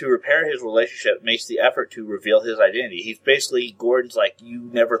 to repair his relationship, makes the effort to reveal his identity. He's basically, Gordon's like, you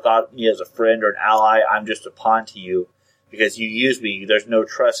never thought of me as a friend or an ally. I'm just a pawn to you because you use me. There's no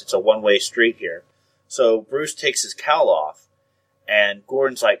trust. It's a one-way street here. So Bruce takes his cowl off, and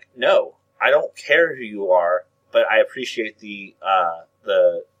Gordon's like, no, I don't care who you are, but I appreciate the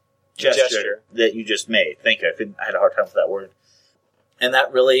gesture that you just made. Thank you. I had a hard time with that word. And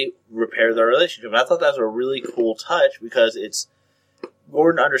that really repaired their relationship. And I thought that was a really cool touch because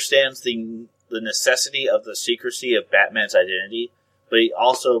Gordon understands the necessity of the secrecy of Batman's identity, but he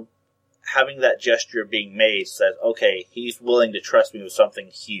also, having that gesture being made, says, okay, he's willing to trust me with something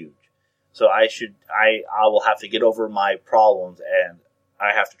huge. So I will have to get over my problems and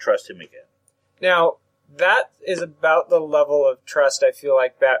I have to trust him again. Now, that is about the level of trust I feel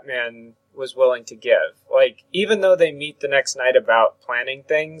like Batman was willing to give. Like, even though they meet the next night about planning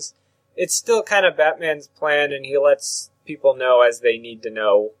things, it's still kind of Batman's plan, and he lets people know as they need to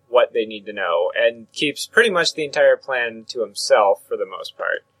know what they need to know, and keeps pretty much the entire plan to himself for the most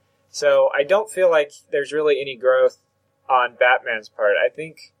part. So I don't feel like there's really any growth on Batman's part. I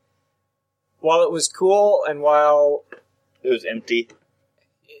think while it was cool and while it was empty,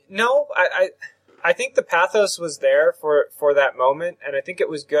 no, I think the pathos was there for that moment, and I think it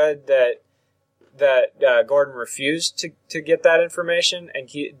was good that Gordon refused to get that information, and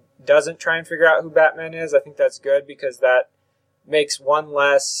he doesn't try and figure out who Batman is. I think that's good because that makes one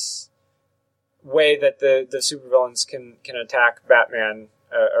less way that the supervillains can attack Batman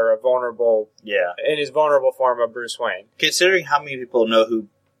or a vulnerable, in his vulnerable form of Bruce Wayne. Considering how many people know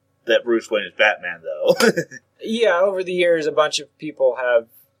that Bruce Wayne is Batman, though. Yeah, over the years, a bunch of people have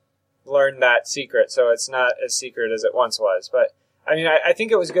learned that secret, so it's not as secret as it once was. But I mean, I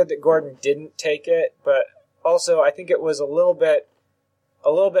think it was good that Gordon didn't take it, but also I think it was a little bit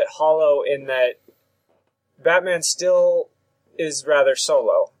hollow in that Batman still is rather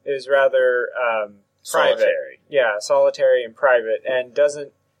solo, is rather private. Solitary. Yeah, solitary and private, and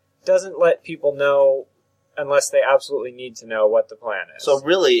doesn't let people know unless they absolutely need to know what the plan is. So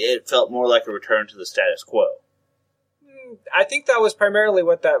really, it felt more like a return to the status quo. I think that was primarily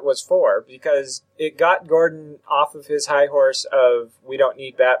what that was for, because it got Gordon off of his high horse of, we don't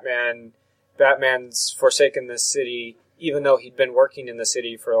need Batman, Batman's forsaken this city, even though he'd been working in the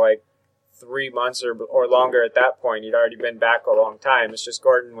city for like 3 months or longer at that point. He'd already been back a long time. It's just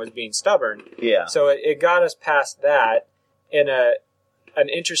Gordon was being stubborn. Yeah. So it got us past that in an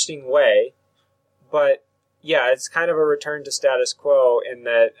interesting way, but yeah, it's kind of a return to status quo in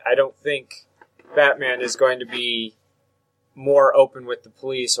that I don't think Batman is going to be more open with the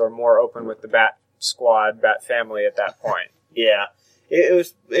police or more open with the Bat Squad, Bat family at that point. Yeah,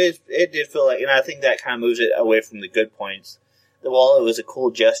 it did feel like, and I think that kind of moves it away from the good points. While it was a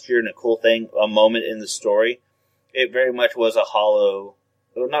cool gesture and a cool thing, a moment in the story, it very much was a hollow,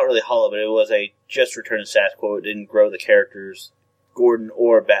 well, not really hollow, but it was a just return to status quo. It didn't grow the characters, Gordon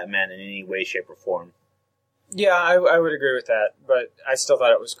or Batman, in any way, shape, or form. Yeah, I would agree with that, but I still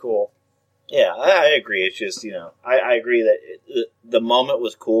thought it was cool. Yeah, I agree. It's just, I agree that the moment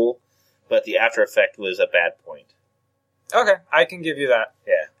was cool, but the after effect was a bad point. Okay, I can give you that.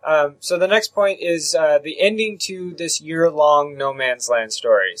 Yeah. So the next point is the ending to this year-long No Man's Land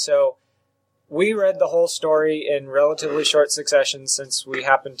story. So we read the whole story in relatively short succession since we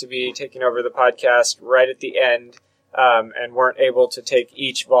happened to be taking over the podcast right at the end and weren't able to take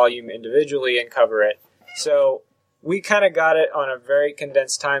each volume individually and cover it. So we kind of got it on a very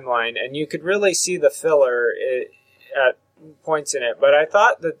condensed timeline, and you could really see the filler at points in it. But I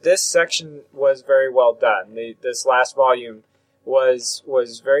thought that this section was very well done. This last volume was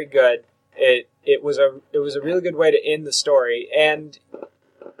very good. It was a really good way to end the story. And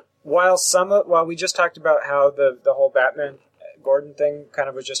while we just talked about how the whole Batman Gordon thing kind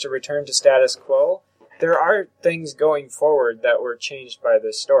of was just a return to status quo, there are things going forward that were changed by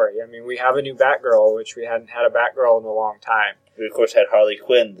this story. I mean, we have a new Batgirl, which we hadn't had a Batgirl in a long time. We, of course, had Harley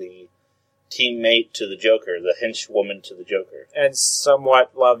Quinn, the teammate to the Joker, the henchwoman to the Joker. And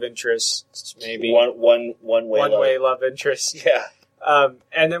somewhat love interest, maybe. One-way love interest. Yeah.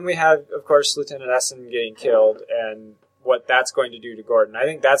 And then we have, of course, Lieutenant Essen getting killed and what that's going to do to Gordon. I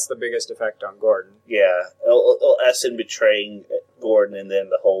think that's the biggest effect on Gordon. Yeah. Essen betraying Gordon and then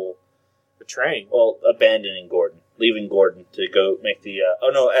the whole... Betraying? Well, abandoning Gordon. Leaving Gordon to go make the...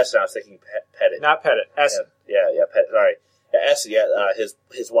 Essen, I was thinking Pettit. Not Pettit. Essen. Yeah, Pettit. Sorry. Yeah, Essen,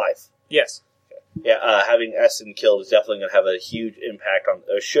 his wife. Yes. Yeah, having Essen killed is definitely going to have a huge impact on...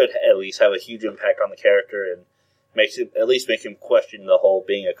 Or should at least have a huge impact on the character and make him question the whole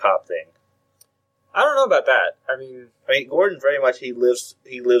being a cop thing. I don't know about that. I mean, Gordon very much he lives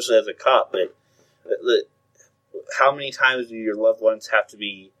as a cop, but how many times do your loved ones have to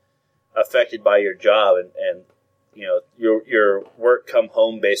be affected by your job and your work come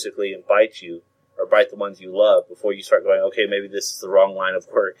home basically and bite you or bite the ones you love before you start going, okay, maybe this is the wrong line of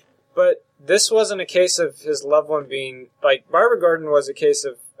work. But this wasn't a case of his loved one being like Barbara Gordon was a case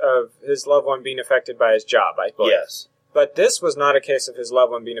of his loved one being affected by his job, I believe. Yes. But this was not a case of his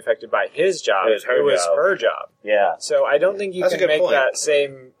loved one being affected by his job. It was her job. Yeah. So I don't think you can make that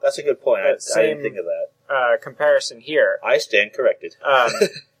same... That's a good point. I didn't think of that. Comparison here. I stand corrected.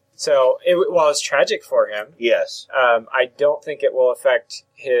 So, it's tragic for him. Yes. I don't think it will affect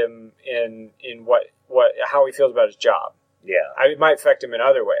him in how he feels about his job. Yeah. It might affect him in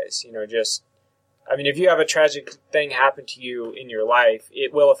other ways. If you have a tragic thing happen to you in your life,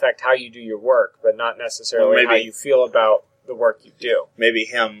 it will affect how you do your work, but not necessarily how you feel about the work you do. Maybe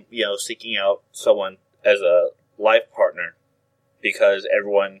him, seeking out someone as a life partner because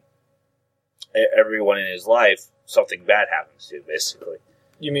everyone in his life, something bad happens to, basically.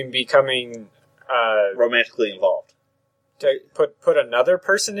 You mean becoming... romantically involved. To put another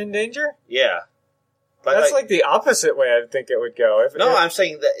person in danger? Yeah. But that's like the opposite way I think it would go. I'm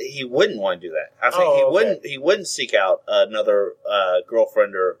saying that he wouldn't want to do that. I'm saying he wouldn't seek out another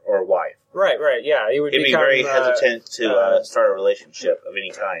girlfriend or wife. Right, yeah. He'd be very hesitant to start a relationship of any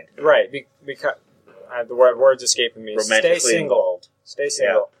kind. Right, because the word's escaping me. Romantically Stay single. Involved. Stay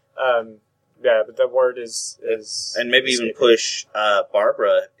single. Yeah. But the word is and maybe even push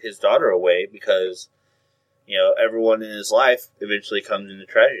Barbara, his daughter, away because everyone in his life eventually comes into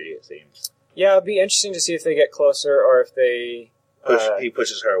tragedy. It seems. Yeah, it'd be interesting to see if they get closer or if they... he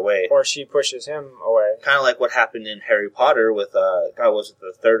pushes her away. Or she pushes him away. Kind of like what happened in Harry Potter with, was it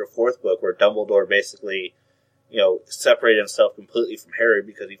the third or fourth book, where Dumbledore basically, separated himself completely from Harry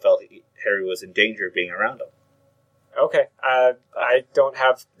because he felt Harry was in danger of being around him. Okay. I don't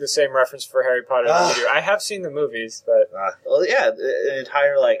have the same reference for Harry Potter as you do. I have seen the movies, but... an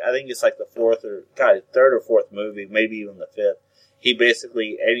entire, I think it's like the third or fourth movie, maybe even the fifth. He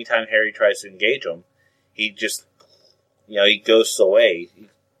basically, anytime Harry tries to engage him, he just, he ghosts away.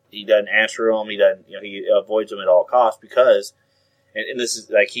 He doesn't answer him. He doesn't, he avoids him at all costs because, and this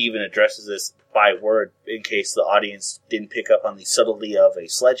is he even addresses this by word in case the audience didn't pick up on the subtlety of a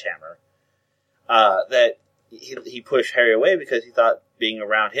sledgehammer, that he pushed Harry away because he thought being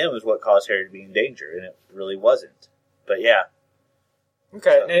around him is what caused Harry to be in danger, and it really wasn't. But yeah.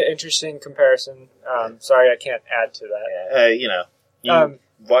 Okay, so. Interesting comparison. Sorry I can't add to that. Yeah, you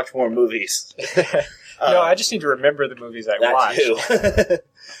watch more movies. No, I just need to remember the movies I watched. Too.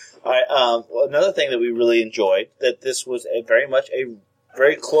 All right, another thing that we really enjoyed, that this was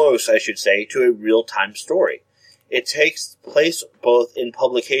very close, I should say, to a real-time story. It takes place both in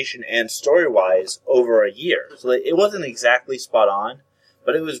publication and story-wise over a year. So it wasn't exactly spot on,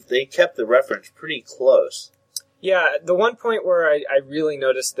 but they kept the reference pretty close. Yeah, the one point where I really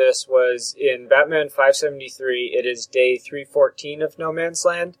noticed this was in Batman 573, it is day 314 of No Man's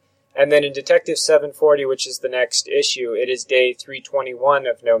Land. And then in Detective 740, which is the next issue, it is day 321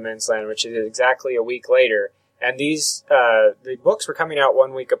 of No Man's Land, which is exactly a week later. And these, the books were coming out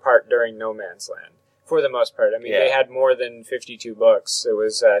 1 week apart during No Man's Land, for the most part. They had more than 52 books. It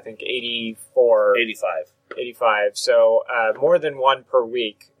was, I think, 85. So, more than one per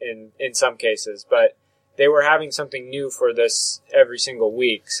week in some cases. But they were having something new for this every single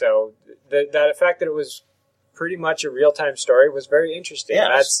week. So that fact that it was pretty much a real-time story was very interesting.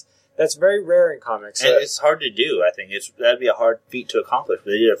 Yeah, that's very rare in comics. And it's hard to do, I think. That'd be a hard feat to accomplish,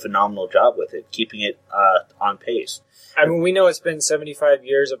 but they did a phenomenal job with it, keeping it on pace. We know it's been 75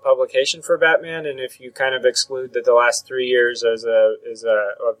 years of publication for Batman, and if you kind of exclude that the last 3 years of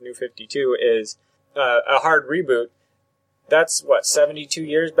New 52 is a hard reboot, that's 72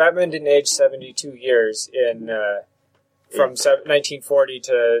 years? Batman didn't age 72 years from 1940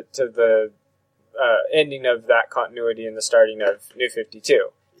 to the ending of that continuity and the starting of New 52.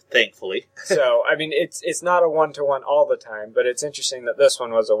 Thankfully. So, it's not a one-to-one all the time, but it's interesting that this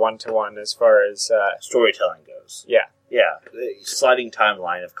one was a one-to-one as far as... storytelling goes. Yeah. Yeah. Sliding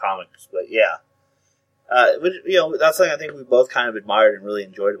timeline of comics, but yeah. But, that's something I think we both kind of admired and really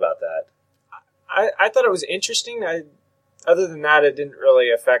enjoyed about that. I thought it was interesting. Other than that, it didn't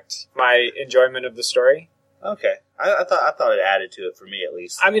really affect my enjoyment of the story. Okay. I thought it added to it, for me at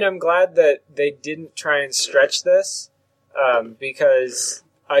least. I'm glad that they didn't try and stretch this, because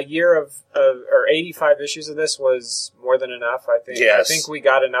a year or 85 issues of this was more than enough, I think. Yes. I think we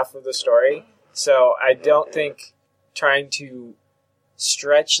got enough of the story. So I don't think trying to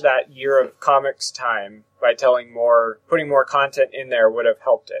stretch that year of comics time by putting more content in there would have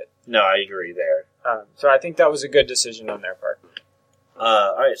helped it. No, I agree there. So I think that was a good decision on their part.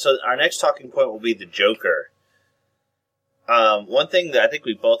 All right, so our next talking point will be the Joker. One thing that I think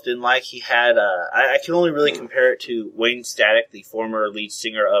we both didn't like, he had, I can only really compare it to Wayne Static, the former lead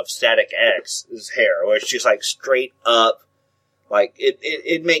singer of Static X's hair, where it's just straight up,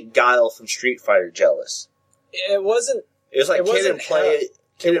 it'd make Guile from Street Fighter jealous. It wasn't... It was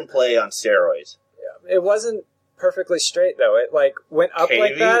Kid and Play on steroids. Yeah, it wasn't perfectly straight though. It like went up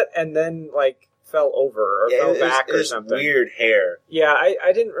like Cavey? that and then like fell over or fell back or something. Weird hair. Yeah,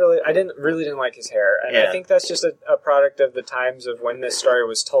 I didn't really like his hair, and I think that's just a product of the times of when this story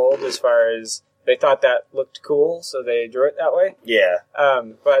was told. As far as they thought that looked cool, so they drew it that way. Yeah.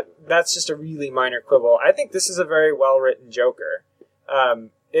 But that's just a really minor quibble. I think this is a very well written Joker.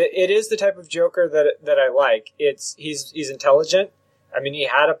 It is the type of Joker that I like. He's intelligent. I mean, he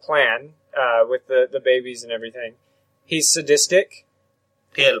had a plan with the babies and everything. He's sadistic.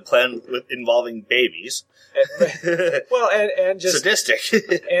 He had a plan involving babies. Well, and just sadistic.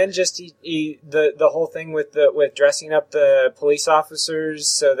 and just the whole thing with dressing up the police officers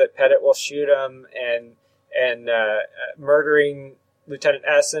so that Pettit will shoot them and murdering Lieutenant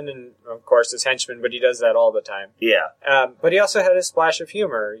Essen and of course his henchmen, but he does that all the time. Yeah. But he also had a splash of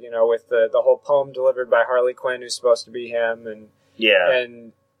humor, with the whole poem delivered by Harley Quinn, who's supposed to be him, and he had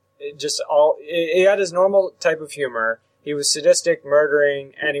his normal type of humor. He was sadistic,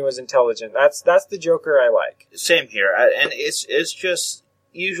 murdering, and he was intelligent. That's the Joker I like. Same here, and it's just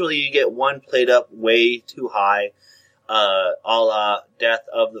usually you get one played up way too high, a la Death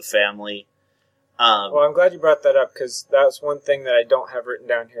of the Family. Well, I'm glad you brought that up because that's one thing that I don't have written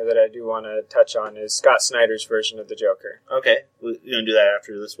down here that I do want to touch on is Scott Snyder's version of the Joker. Okay, you want to do that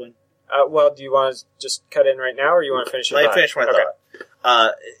after this one? Well, do you want to just cut in right now, or you want to finish your thought? Let me finish my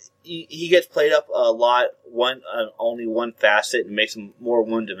thought. He gets played up a lot, only one facet, and makes him more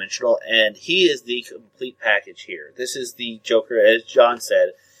one-dimensional, and he is the complete package here. This is the Joker, as John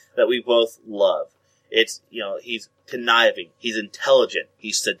said, that we both love. It's, he's conniving, he's intelligent,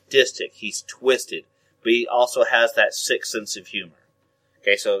 he's sadistic, he's twisted, but he also has that sick sense of humor.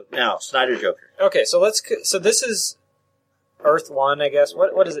 Okay, so now, Snyder Joker. Okay, so this is Earth 1, I guess.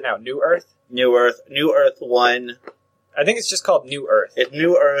 What is it now? New Earth? New Earth 1. I think it's just called New Earth. It's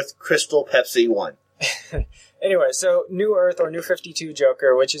New Earth Crystal Pepsi 1. Anyway, so New Earth or New 52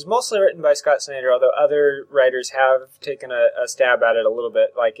 Joker, which is mostly written by Scott Snyder, although other writers have taken a stab at it a little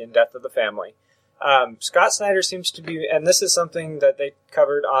bit, like in Death of the Family. Scott Snyder seems to be, and this is something that they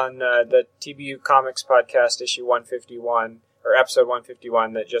covered on the TBU Comics podcast, issue 151, or episode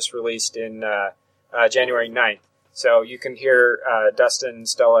 151, that just released in January 9th. So you can hear Dustin,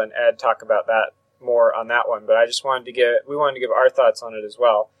 Stella, and Ed talk about that more on that one, but I just wanted to give our thoughts on it as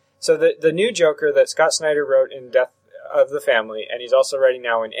well. So the new Joker that Scott Snyder wrote in Death of the Family, and he's also writing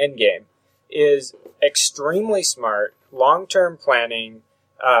now in Endgame, is extremely smart, long-term planning.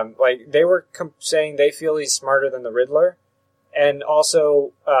 Like they were saying they feel he's smarter than the Riddler, and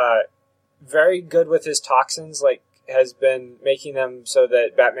also very good with his toxins, like has been making them so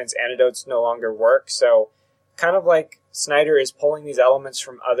that Batman's antidotes no longer work. So kind of like Snyder is pulling these elements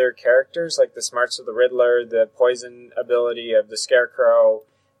from other characters, like the smarts of the Riddler, the poison ability of the Scarecrow,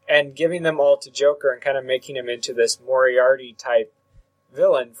 and giving them all to Joker and kind of making him into this Moriarty-type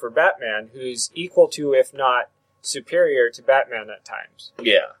villain for Batman, who's equal to, if not superior to Batman at times.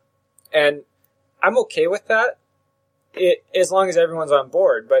 Yeah. And I'm okay with that, as long as everyone's on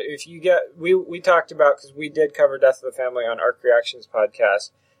board. But if you get... We talked about, because we did cover Death of the Family on Arc Reactions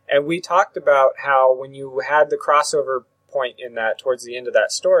podcast, and we talked about how when you had the crossover point in that, towards the end of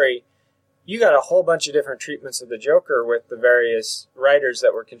that story, you got a whole bunch of different treatments of the Joker with the various writers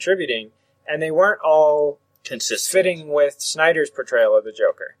that were contributing, and they weren't all consistent, fitting with Snyder's portrayal of the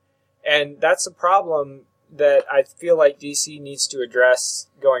Joker. And that's a problem that I feel like DC needs to address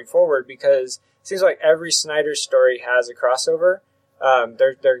going forward, because it seems like every Snyder story has a crossover.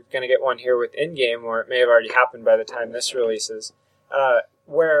 They're going to get one here with Endgame, or it may have already happened by the time this releases,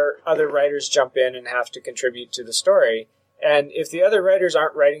 where other writers jump in and have to contribute to the story. And if the other writers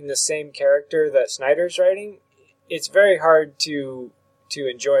aren't writing the same character that Snyder's writing, it's very hard to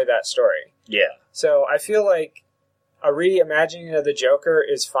enjoy that story. Yeah. So I feel like a reimagining of the Joker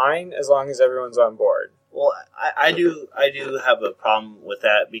is fine as long as everyone's on board. Well, I do have a problem with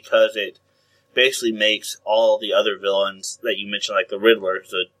that, because it basically makes all the other villains that you mentioned, like the Riddler,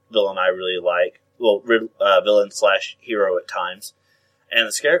 who's a villain I really like, villain/hero at times, and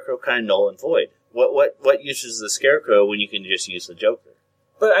the Scarecrow kind of null and void. What use is the Scarecrow when you can just use the Joker?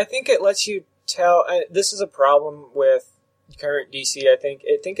 But I think it lets you tell... this is a problem with current DC, I think.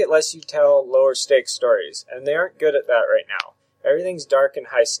 I think it lets you tell lower stakes stories, and they aren't good at that right now. Everything's dark and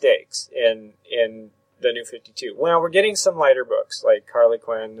high stakes in the New 52. Well, we're getting some lighter books, like Harley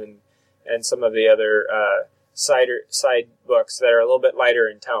Quinn and some of the other side books that are a little bit lighter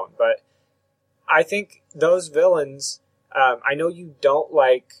in tone. But I think those villains... I know you don't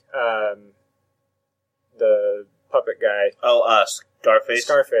like... the puppet guy. Oh, Scarface?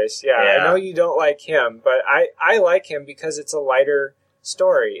 Scarface, yeah. I know you don't like him, but I like him because it's a lighter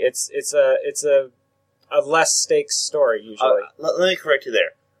story. It's a a less stakes story usually. Let me correct you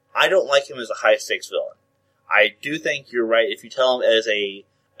there. I don't like him as a high stakes villain. I do think you're right if you tell him as a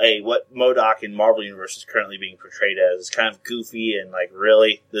what MODOK in Marvel Universe is currently being portrayed as, is kind of goofy and like,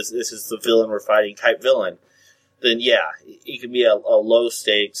 really, this is the villain we're fighting type villain. Then yeah, he can be a low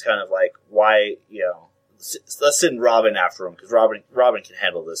stakes kind of like, why, let's send Robin after him because Robin can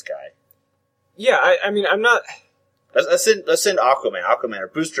handle this guy. Yeah, I mean, I'm not. Let's send Aquaman. Aquaman or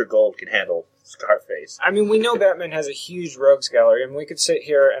Booster Gold can handle Scarface. I mean, we know Batman has a huge rogues gallery, and we could sit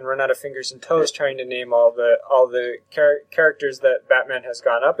here and run out of fingers and toes trying to name all the characters that Batman has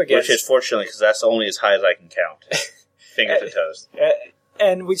gone up against. Which is fortunately, because that's only as high as I can count. Fingers and toes.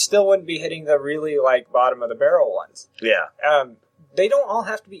 And we still wouldn't be hitting the really, like, bottom of the barrel ones. Yeah. They don't all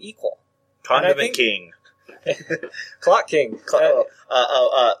have to be equal. Condiment King. Clock King. The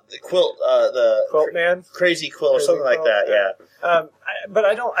Quilt, the Quilt Man? Crazy Quilt, or something like that, yeah. But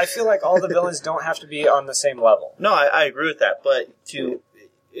I feel like all the villains don't have to be on the same level. No, I agree with that, but you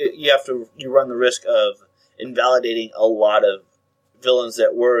run the risk of invalidating a lot of villains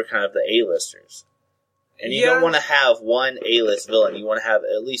that were kind of the A-listers. And you don't want to have one A-list villain. You want to have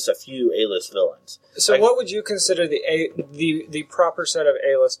at least a few A-list villains. So what would you consider the proper set of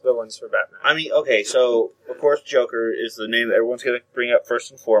A-list villains for Batman? I mean, okay, so, of course, Joker is the name that everyone's going to bring up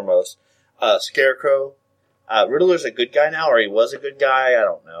first and foremost. Scarecrow. Riddler's a good guy now, or he was a good guy, I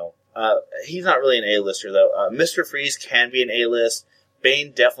don't know. He's not really an A-lister, though. Mr. Freeze can be an A-list.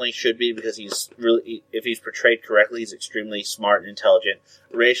 Bane definitely should be, because if he's portrayed correctly, he's extremely smart and intelligent.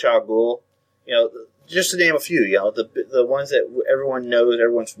 Ra's al Ghul, just to name a few, the ones that everyone knows,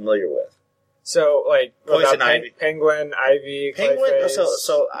 everyone's familiar with. So, like, Poison Ivy. Penguin, Ivy, Penguin. Clayface.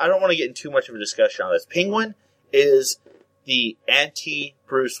 So I don't want to get into too much of a discussion on this. Penguin is the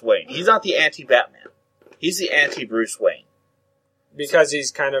anti-Bruce Wayne. He's not the anti-Batman. He's the anti-Bruce Wayne. Because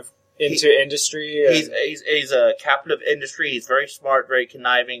he's kind of into industry. He's a captain of industry. He's very smart, very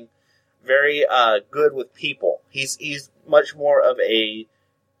conniving, very good with people. He's much more of a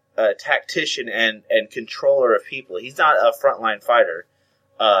tactician and controller of people. He's not a frontline fighter.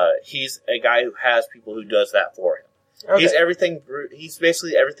 He's a guy who has people who does that for him. Okay. He's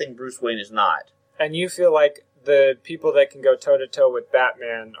basically everything Bruce Wayne is not. And you feel like the people that can go toe-to-toe with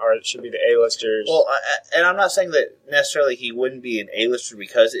Batman should be the A-listers. Well, and I'm not saying that necessarily he wouldn't be an A-lister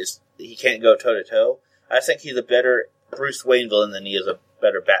because he can't go toe-to-toe. I think he's a better Bruce Wayne villain than he is a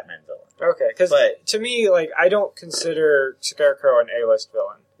better Batman villain. Okay, because to me, like, I don't consider Scarecrow an A-list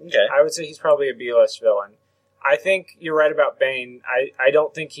villain. Okay. I would say he's probably a B-list villain. I think you're right about Bane. I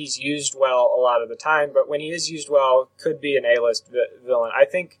don't think he's used well a lot of the time, but when he is used well, could be an A-list villain. I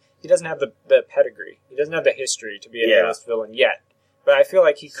think he doesn't have the pedigree. He doesn't have the history to be an A-list villain yet. But I feel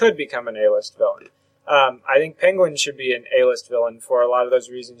like he could become an A-list villain. I think Penguin should be an A-list villain for a lot of those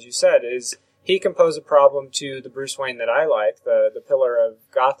reasons you said. Is he can pose a problem to the Bruce Wayne that I like, the pillar of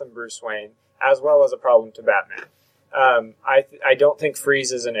Gotham Bruce Wayne, as well as a problem to Batman. I don't think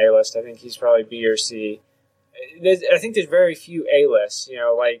Freeze is an A-list. I think he's probably B or C. I think there's very few A-lists.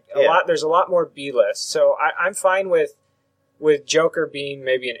 There's a lot more B-lists. So I'm fine with Joker being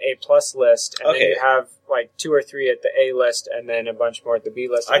maybe an A-plus list, and then you have like 2 or 3 at the A list, and then a bunch more at the B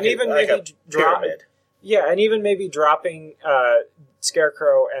list, and even maybe dropping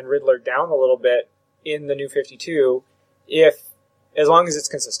Scarecrow and Riddler down a little bit in the New 52, as long as it's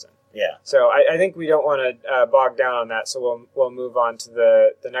consistent. Yeah. So I think we don't want to bog down on that. So we'll move on to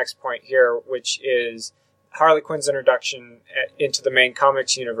the next point here, which is Harley Quinn's introduction into the main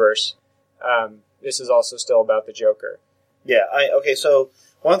comics universe. This is also still about the Joker. Yeah. So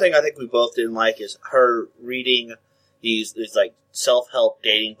one thing I think we both didn't like is her reading these like self-help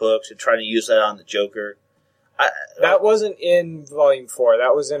dating books and trying to use that on the Joker. That wasn't in Volume 4.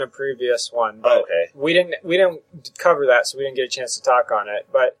 That was in a previous one. But we didn't cover that, so we didn't get a chance to talk on it.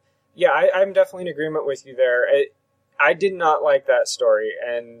 But yeah, I'm definitely in agreement with you there. I did not like that story,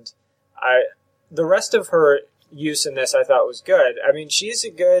 and the rest of her use in this I thought was good. I mean, she's a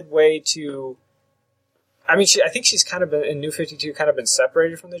good way to. I mean, I think she's kind of been in New 52, kind of been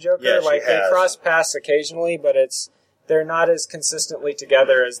separated from the Joker. Yeah, like they cross paths occasionally, but they're not as consistently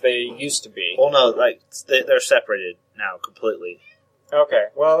together as they used to be. Well, no, like they're separated now completely. Okay,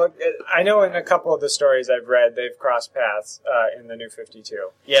 well, I know in a couple of the stories I've read, they've crossed paths in the New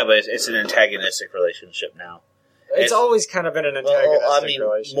 52. Yeah, but it's an antagonistic relationship now. It's always kind of been an antagonistic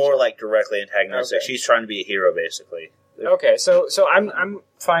relationship. More like directly antagonistic. Okay. She's trying to be a hero, basically. Okay, so I'm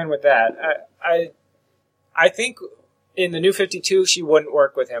fine with that. I think in the New 52 she wouldn't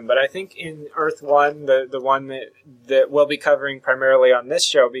work with him, but I think in Earth 1, the one that we'll be covering primarily on this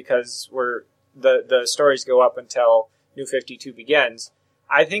show because the stories go up until New 52 begins,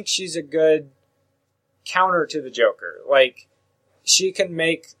 I think she's a good counter to the Joker. Like, she can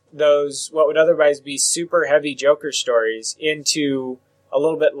make those, what would otherwise be super heavy Joker stories, into a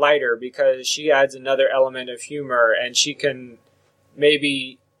little bit lighter because she adds another element of humor, and she can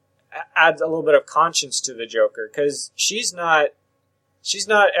maybe add a little bit of conscience to the Joker, because she's not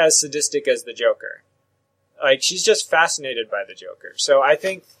as sadistic as the Joker. Like, she's just fascinated by the Joker. So I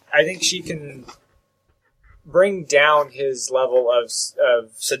think she can bring down his level of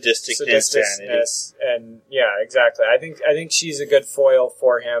sadisticness, and yeah, exactly. I think she's a good foil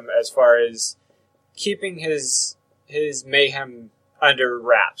for him as far as keeping his mayhem under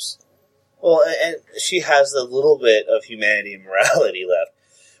wraps. Well, and she has a little bit of humanity and morality left,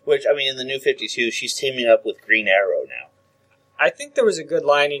 which, I mean, in the New 52, she's teaming up with Green Arrow now. I think there was a good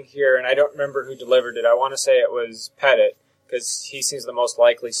line in here, and I don't remember who delivered it. I want to say it was Pettit, because he seems the most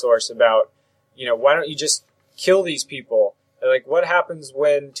likely source about, why don't you just kill these people? Like, what happens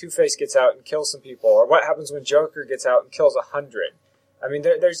when Two-Face gets out and kills some people? Or what happens when Joker gets out and kills 100? I mean,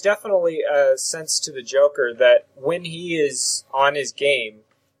 there's definitely a sense to the Joker that when he is on his game,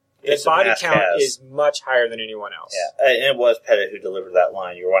 his body count is much higher than anyone else. Yeah, and it was Pettit who delivered that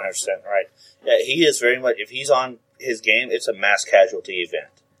line. You're 100% right. Yeah, he is very much, if he's on his game, it's a mass casualty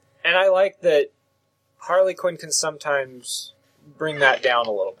event. And I like that Harley Quinn can sometimes bring that down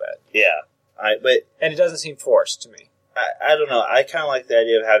a little bit. Yeah. And it doesn't seem forced to me. I don't know. I kind of like the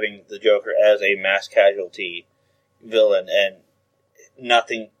idea of having the Joker as a mass casualty villain, and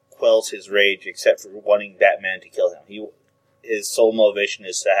nothing quells his rage except for wanting Batman to kill him. His sole motivation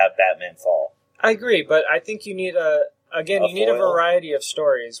is to have Batman fall. I agree, but I think you need a variety of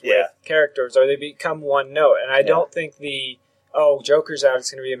stories with characters, or they become one note. And I don't think Joker's out, it's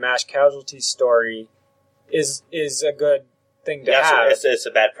going to be a mass casualty story is a good thing to have. It's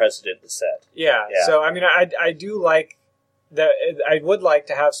a bad precedent to set. Yeah. So, I mean, I do like that. I would like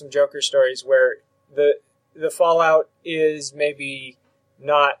to have some Joker stories where the fallout is maybe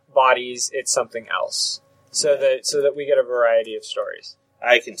not bodies, it's something else. So that we get a variety of stories.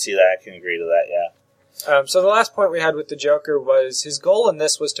 I can see that. I can agree to that, yeah. So the last point we had with the Joker was his goal in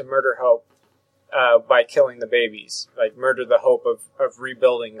this was to murder Hope by killing the babies. Like, murder the hope of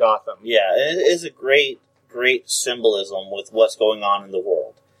rebuilding Gotham. Yeah, it is a great symbolism with what's going on in the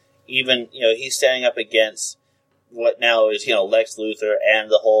world. Even, he's standing up against what now is, Lex Luthor and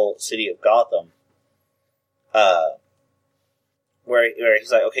the whole city of Gotham. Where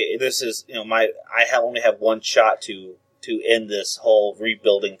he's like, okay, this is, I only have one shot to end this whole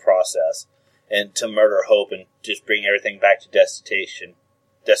rebuilding process and to murder Hope and just bring everything back to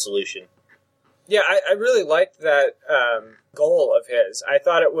dissolution. Yeah, I really liked that goal of his. I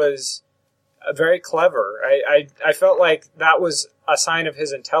thought it was very clever. I felt like that was a sign of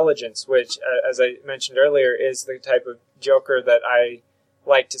his intelligence, which, as I mentioned earlier, is the type of Joker that I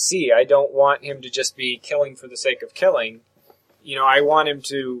like to see. I don't want him to just be killing for the sake of killing. I want him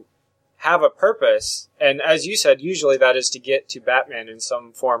to have a purpose, and as you said, usually that is to get to Batman in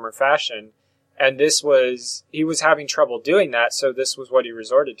some form or fashion, and he was having trouble doing that, so this was what he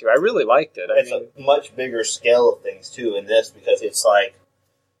resorted to. I really liked it. It's a much bigger scale of things, too, in this, because it's like,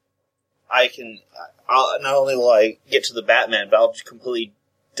 I'll not only will I get to the Batman, but I'll just completely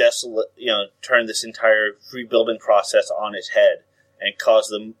turn this entire rebuilding process on its head, and cause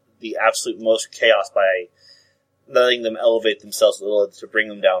them the absolute most chaos by letting them elevate themselves a little to bring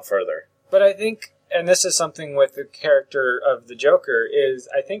them down further. But I think, and this is something with the character of the Joker, is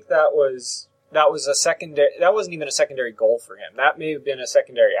I think that was a secondary. That wasn't even a secondary goal for him. That may have been a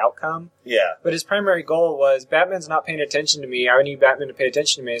secondary outcome. Yeah. But his primary goal was, Batman's not paying attention to me. I need Batman to pay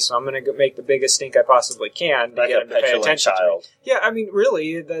attention to me, so I'm going to make the biggest stink I possibly can to get him to pay attention to me. Yeah, I mean,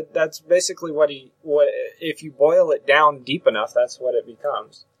 really, that's basically what if you boil it down deep enough, that's what it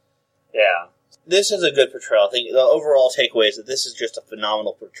becomes. Yeah. This is a good portrayal. I think the overall takeaway is that this is just a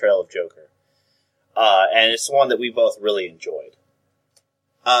phenomenal portrayal of Joker. And it's one that we both really enjoyed.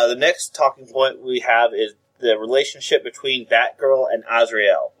 The next talking point we have is the relationship between Batgirl and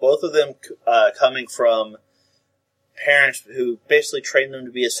Azrael. Both of them coming from parents who basically trained them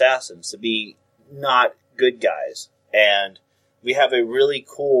to be assassins, to be not good guys. And we have a really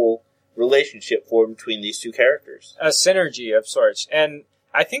cool relationship formed between these two characters. A synergy of sorts. And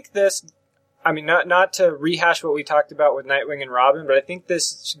I think this... I mean, not to rehash what we talked about with Nightwing and Robin, but I think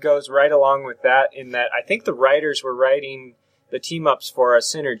this goes right along with that in that I think the writers were writing the team-ups for a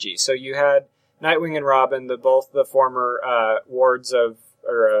synergy. So you had Nightwing and Robin, both the former wards of,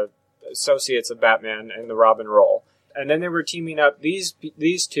 or associates of Batman in the Robin role. And then they were teaming up these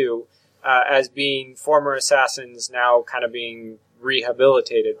two as being former assassins now kind of being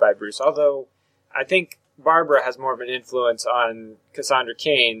rehabilitated by Bruce. Although I think Barbara has more of an influence on Cassandra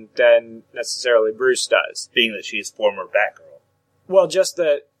Cain than necessarily Bruce does. Being that she's former Batgirl. Well, just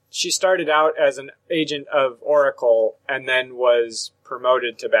that she started out as an agent of Oracle and then was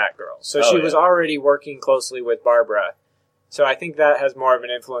promoted to Batgirl. So she was already working closely with Barbara. So I think that has more of an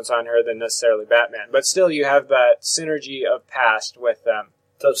influence on her than necessarily Batman. But still, you have that synergy of past with them.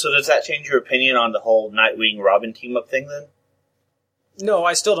 So does that change your opinion on the whole Nightwing-Robin team-up thing, then? No,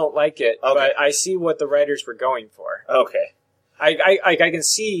 I still don't like it, Okay. but I see what the writers were going for. Okay. I can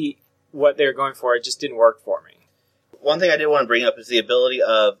see what they were going for, it just didn't work for me. One thing I did want to bring up is the ability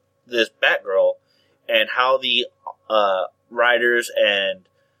of this Batgirl and how the writers and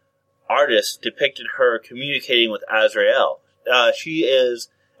artists depicted her communicating with Azrael. She is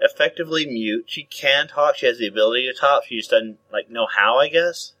effectively mute. She can talk. She has the ability to talk. She just doesn't know how, I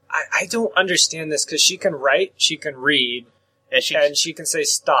guess. I don't understand this because she can write, she can read, and she can say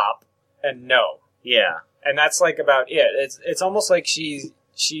stop and no. Yeah. And that's about it. It's almost like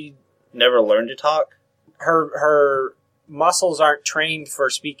she never learned to talk. Her muscles aren't trained for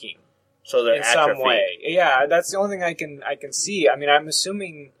speaking. So they're in atrophied. some way. Yeah, that's the only thing I can see. I mean, I'm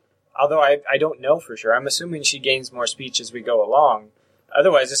assuming, although I don't know for sure, I'm assuming she gains more speech as we go along.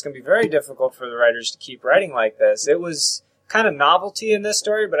 Otherwise, it's going to be very difficult for the writers to keep writing like this. It was kind of novelty in this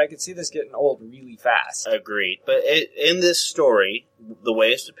story, but I could see this getting old really fast. Agreed. But in this story, the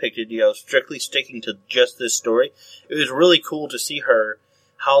way it's depicted, strictly sticking to just this story, it was really cool to see her,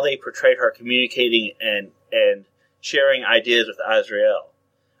 how they portrayed her communicating and sharing ideas with Azrael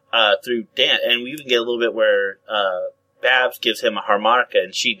through dance. And we even get a little bit where Babs gives him a harmonica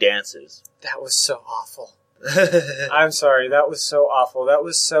and she dances. That was so awful. I'm sorry, that was so awful. That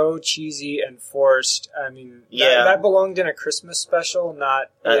was so cheesy and forced. I mean, that belonged in a Christmas special,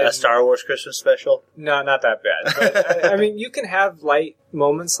 not a Star Wars Christmas special. No, not that bad. But, I mean, you can have light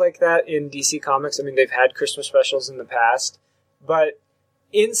moments like that in DC Comics. I mean, they've had Christmas specials in the past, but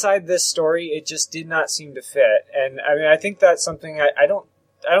inside this story, it just did not seem to fit. And I mean, I think that's something I don't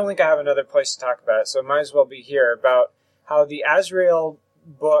think I have another place to talk about it, so it might as well be here about how the Azrael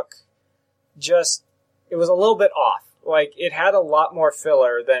book it was a little bit off. It had a lot more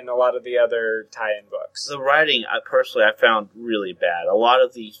filler than a lot of the other tie-in books. The writing, I found really bad. A lot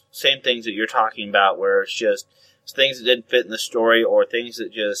of the same things that you're talking about, where it's just things that didn't fit in the story, or things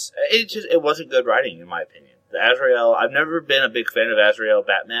that it wasn't good writing, in my opinion. The Azrael, I've never been a big fan of Azrael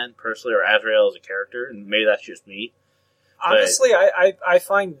Batman, personally, or Azrael as a character, and maybe that's just me. Honestly, I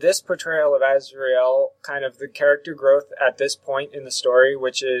find this portrayal of Azrael kind of the character growth at this point in the story,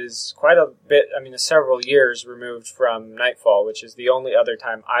 which is quite a bit, several years removed from Nightfall, which is the only other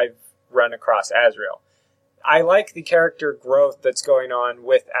time I've run across Azrael. I like the character growth that's going on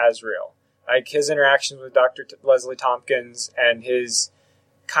with Azrael. Like his interactions with Dr. Leslie Tompkins and his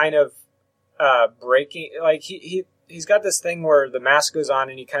kind of breaking, he's got this thing where the mask goes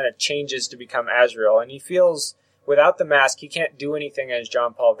on and he kind of changes to become Azrael, and he feels without the mask, he can't do anything as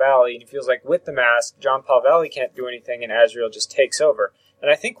John Paul Valley, and he feels like with the mask, John Paul Valley can't do anything, and Azrael just takes over.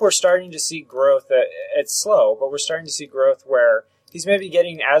 And I think we're starting to see growth. It's slow, but we're starting to see growth where he's maybe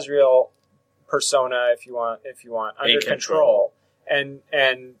getting Azrael persona, if you want, under control, and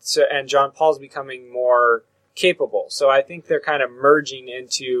John Paul's becoming more capable. So I think they're kind of merging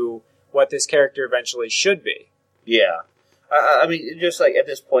into what this character eventually should be. Yeah. I mean, just at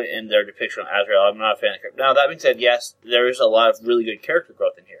this point in their depiction of Azrael, I'm not a fan of the character. Now, that being said, yes, there is a lot of really good character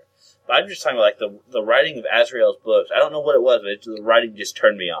growth in here. But I'm just talking about, the writing of Azrael's books. I don't know what it was, but the writing just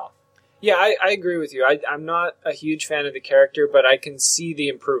turned me off. Yeah, I agree with you. I'm not a huge fan of the character, but I can see the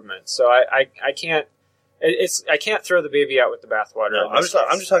improvement. So I can't throw the baby out with the bathwater. No, I'm just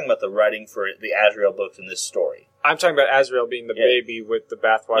talking about the writing for the Azrael books in this story. I'm talking about Azrael being the baby with the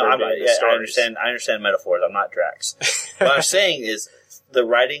bathwater being the stories. I understand metaphors. I'm not Drax. What I'm saying is the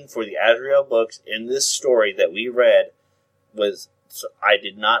writing for the Azrael books in this story that we read I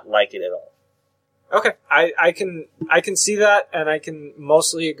did not like it at all. Okay, I can see that, and I can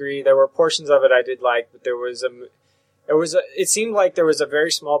mostly agree. There were portions of it I did like, but it seemed like there was a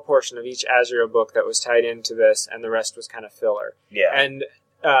very small portion of each Azrael book that was tied into this, and the rest was kind of filler. Yeah. And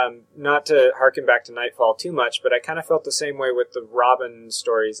not to harken back to Nightfall too much, but I kind of felt the same way with the Robin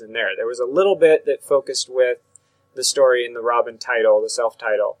stories in there. There was a little bit that focused with the story in the Robin title, the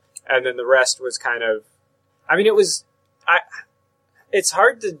self-title, and then the rest was kind of... it's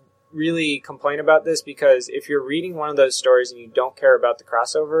hard to really complain about this, because if you're reading one of those stories and you don't care about the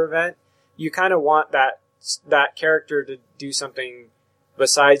crossover event, you kind of want that character to do something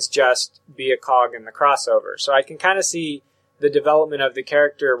besides just be a cog in the crossover. So I can kind of see the development of the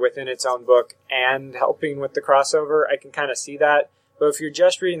character within its own book and helping with the crossover. I can kind of see that, But if you're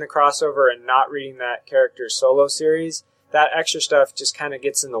just reading the crossover and not reading that character's solo series, that extra stuff just kind of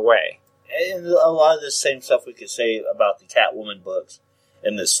gets in the way. And a lot of the same stuff we could say about the Catwoman books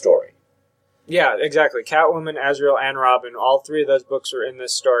in this story. Yeah, exactly. Catwoman, Azrael, and Robin, all three of those books were in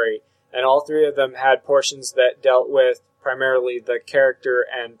this story, and all three of them had portions that dealt with primarily the character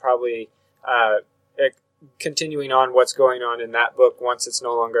and probably continuing on what's going on in that book once it's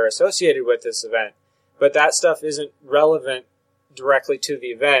no longer associated with this event. But that stuff isn't relevant directly to the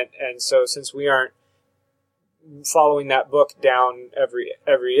event, and so since we aren't following that book down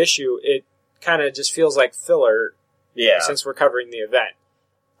every issue, it kind of just feels like filler. Yeah. Since we're covering the event.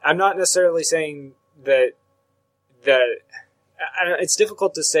 I'm not necessarily saying that it's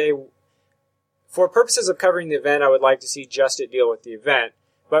difficult to say. For purposes of covering the event, I would like to see Just It deal with the event.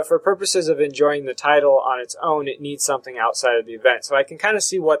 But for purposes of enjoying the title on its own, it needs something outside of the event. So I can kind of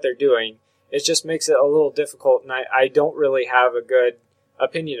see what they're doing. It just makes it a little difficult, and I don't really have a good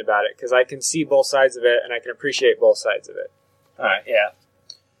opinion about it, because I can see both sides of it, and I can appreciate both sides of it. All right, yeah.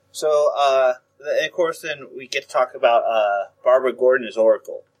 So, of course, then we get to talk about Barbara Gordon as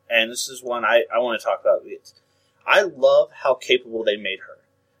Oracle. And this is one I want to talk about. I love how capable they made her.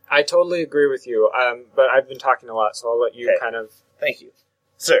 I totally agree with you, but I've been talking a lot, so I'll let you kind of... Thank you.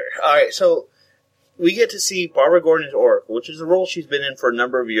 Sir. All right, so we get to see Barbara Gordon as Oracle, which is a role she's been in for a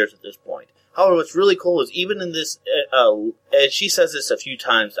number of years at this point. However, what's really cool is even in this, and she says this a few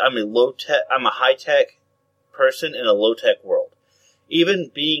times, I'm a high-tech person in a low-tech world.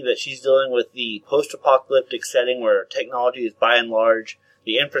 Even being that she's dealing with the post-apocalyptic setting where technology is by and large,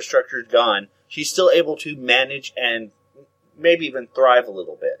 the infrastructure is gone, she's still able to manage and maybe even thrive a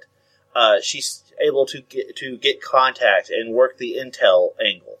little bit. She's able to get contact and work the intel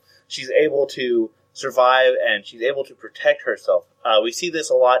angle. She's able to survive and she's able to protect herself. We see this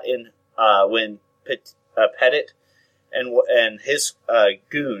a lot in when Pettit and his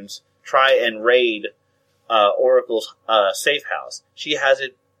goons try and raid Oracle's safe house. She has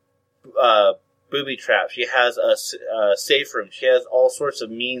it booby trapped. She has a safe room. She has all sorts of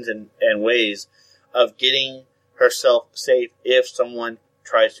means and ways of getting herself safe if someone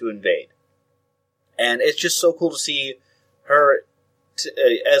tries to invade. And it's just so cool to see her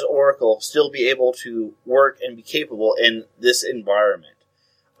as Oracle still be able to work and be capable in this environment.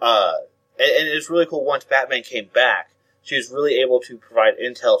 And it's really cool once Batman came back, she was really able to provide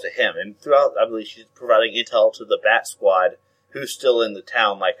intel to him. And throughout, I believe she's providing intel to the Bat Squad, who's still in the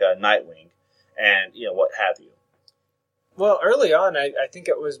town, like Nightwing, and, what have you. Well, early on, I think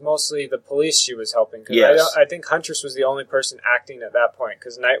it was mostly the police she was helping. Cause yes. I think Huntress was the only person acting at that point,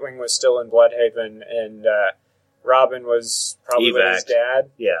 because Nightwing was still in Bloodhaven, and Robin was probably with his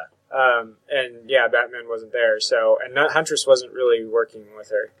dad. Yeah. And Batman wasn't there, and Huntress wasn't really working with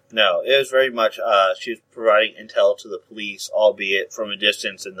her. No, it was very much, she was providing intel to the police, albeit from a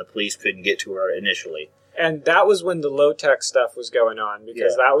distance, and the police couldn't get to her initially. And that was when the low-tech stuff was going on,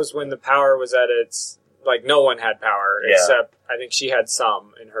 because that was when the power was at its, no one had power, except I think she had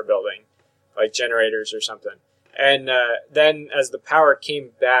some in her building, like generators or something. And then as the power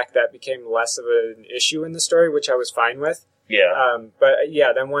came back, that became less of an issue in the story, which I was fine with. Yeah.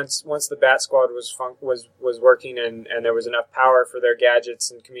 Then once the Bat Squad was working and there was enough power for their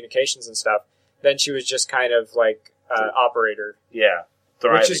gadgets and communications and stuff, then she was just kind of like operator. Yeah.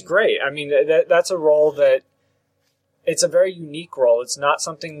 Thriving. Which is great. I mean, that's a role that it's a very unique role. It's not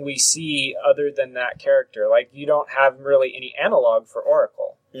something we see other than that character. Like, you don't have really any analog for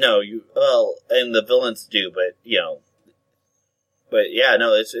Oracle. No, and the villains do, but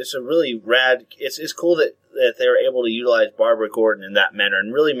it's a really rad. It's cool that they're able to utilize Barbara Gordon in that manner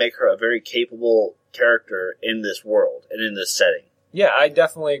and really make her a very capable character in this world and in this setting. Yeah, I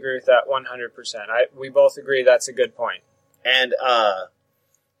definitely agree with that 100%. We both agree that's a good point. And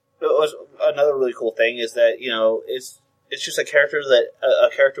it was another really cool thing is that it's just a character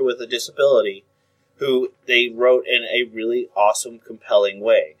with a disability who they wrote in a really awesome, compelling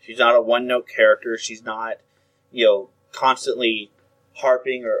way. She's not a one-note character. She's not constantly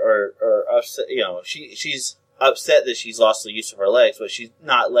harping or upset. She's upset that she's lost the use of her legs, but she's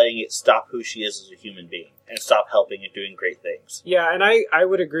not letting it stop who she is as a human being and stop helping and doing great things. Yeah, and I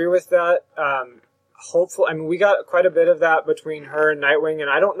would agree with that. Hopefully, I mean, we got quite a bit of that between her and Nightwing, and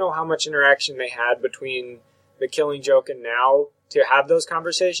I don't know how much interaction they had between the Killing Joke and now to have those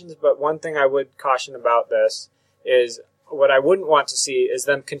conversations, but one thing I would caution about this is what I wouldn't want to see is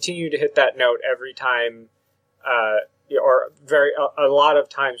them continue to hit that note every time, or a lot of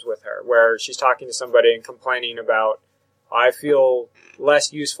times with her, where she's talking to somebody and complaining about, I feel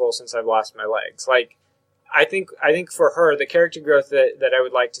less useful since I've lost my legs. Like, I think for her, the character growth that I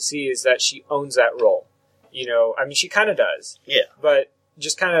would like to see is that she owns that role. You know, I mean, she kind of does. Yeah. But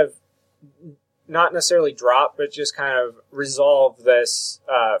just kind of not necessarily drop, but just kind of resolve this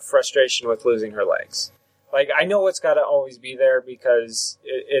frustration with losing her legs. Like, I know it's got to always be there because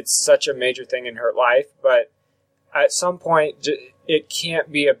it's such a major thing in her life, but at some point, it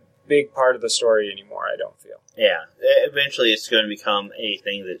can't be a big part of the story anymore, I don't feel. Yeah. Eventually, it's going to become a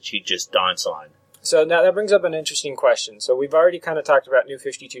thing that she just daunts on. So now that brings up an interesting question. So we've already kind of talked about New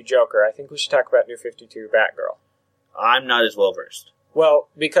 52 Joker. I think we should talk about New 52 Batgirl. I'm not as well versed. Well,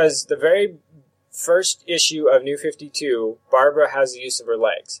 because the very first issue of New 52, Barbara has the use of her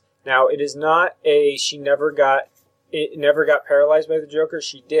legs. Now, it is not she never got paralyzed by the Joker.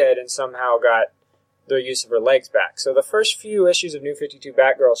 She did, and somehow got the use of her legs back. So the first few issues of New 52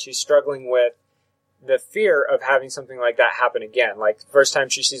 Batgirl, she's struggling with the fear of having something like that happen again. Like, the first time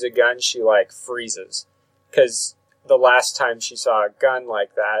she sees a gun, she, like, freezes. Because the last time she saw a gun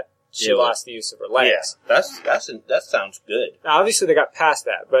like that, she lost the use of her legs. Yeah, that sounds good. Now, obviously, they got past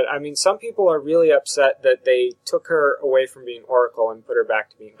that. But, I mean, some people are really upset that they took her away from being Oracle and put her back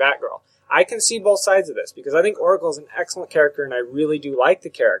to being Batgirl. I can see both sides of this, because I think Oracle is an excellent character, and I really do like the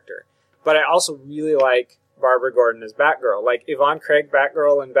character. But I also really like Barbara Gordon as Batgirl. Like, Yvonne Craig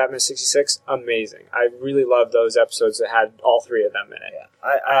Batgirl in Batman 66, amazing. I really love those episodes that had all three of them in it.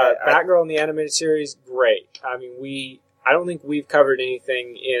 Yeah. Batgirl in the animated series, great. I mean, I don't think we've covered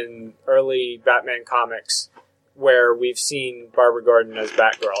anything in early Batman comics where we've seen Barbara Gordon as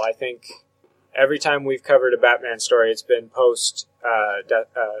Batgirl. I think every time we've covered a Batman story, it's been post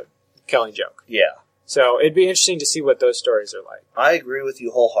Killing Joke. Yeah. So it'd be interesting to see what those stories are like. I agree with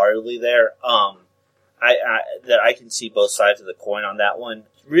you wholeheartedly there. That I can see both sides of the coin on that one.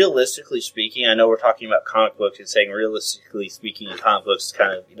 Realistically speaking, I know we're talking about comic books and saying realistically speaking in comic books is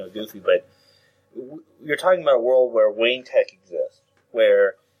kind of goofy, but you're talking about a world where Wayne Tech exists,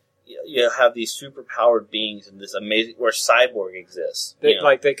 where you have these superpowered beings and this amazing, where Cyborg exists.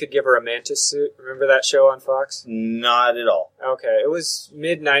 Like they could give her a mantis suit. Remember that show on Fox? Not at all. Okay, it was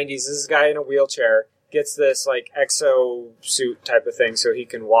mid-90s. This is a guy in a wheelchair gets this like exo suit type of thing so he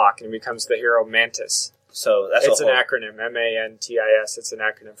can walk and becomes the hero Mantis. So it's an acronym, MANTIS. It's an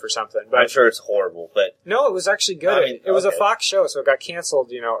acronym for something. But I'm sure it's horrible, but no, it was actually good. It was a Fox show, so it got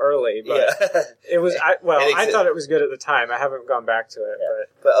canceled, early. But it was. I thought it was good at the time. I haven't gone back to it,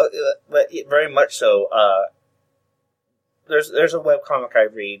 but very much so. There's a webcomic I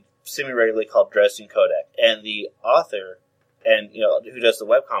read semi-regularly called Dresden Kodak, and the author, and who does the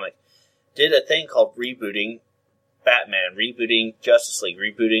webcomic, did a thing called rebooting Batman, rebooting Justice League,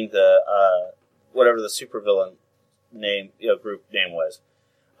 rebooting the whatever the supervillain name group name was.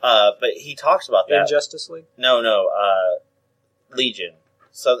 But he talks about that. Injustice League? No, Legion.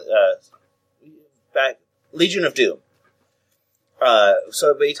 So Legion of Doom. But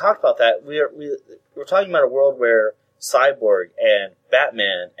he talked about that. We're talking about a world where Cyborg and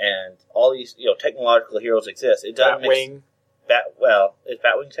Batman and all these technological heroes exist. It doesn't Batwing. Is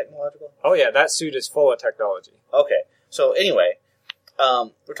Batwing technological? Oh yeah, that suit is full of technology. Okay, so anyway,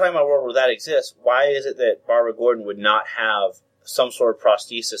 we're talking about a world where that exists. Why is it that Barbara Gordon would not have some sort of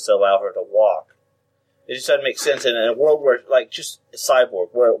prosthesis to allow her to walk? It just doesn't make sense in a world where, just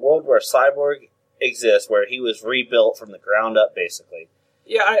Cyborg, a world where Cyborg exists, where he was rebuilt from the ground up, basically.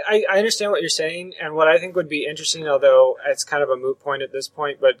 Yeah, I understand what you're saying, and what I think would be interesting, although it's kind of a moot point at this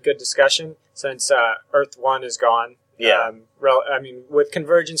point, but good discussion, since Earth 1 is gone. Yeah. With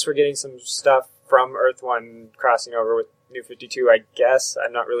Convergence, we're getting some stuff from Earth 1 crossing over with New 52, I guess.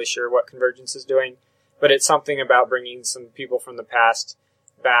 I'm not really sure what Convergence is doing, but it's something about bringing some people from the past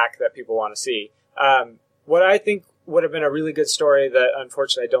back that people want to see. What I think would have been a really good story that,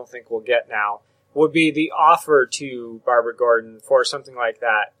 unfortunately, I don't think we'll get now would be the offer to Barbara Gordon for something like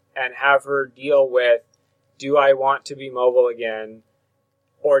that and have her deal with, do I want to be mobile again,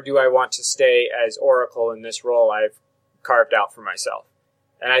 or do I want to stay as Oracle in this role I've carved out for myself?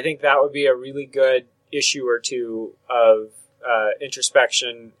 And I think that would be a really good issue or two of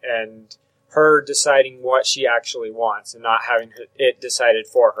introspection and her deciding what she actually wants and not having it decided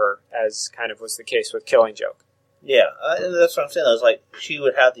for her, as kind of was the case with Killing Joke. Yeah, and that's what I'm saying. I was like, she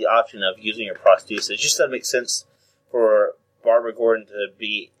would have the option of using her prosthesis. It just doesn't make sense for Barbara Gordon to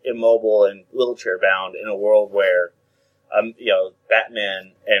be immobile and wheelchair bound in a world where,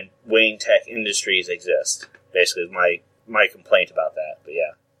 Batman and Wayne Tech Industries exist. Basically, is my complaint about that. But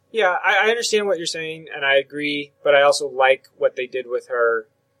yeah. Yeah, I understand what you're saying, and I agree, but I also like what they did with her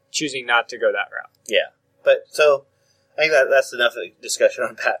choosing not to go that route. Yeah, but so I think that's enough discussion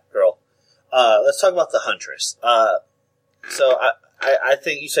on Batgirl. Let's talk about the Huntress. So I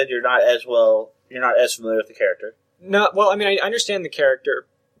think you said you're not as familiar with the character. No, well, I understand the character.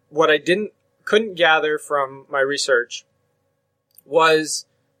 What I couldn't gather from my research was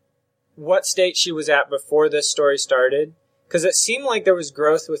what state she was at before this story started. Because it seemed like there was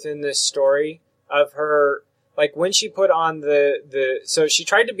growth within this story of her, like when she put on so she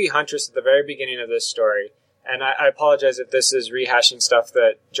tried to be Huntress at the very beginning of this story. And I apologize if this is rehashing stuff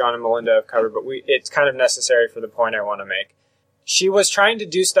that John and Melinda have covered, but it's kind of necessary for the point I want to make. She was trying to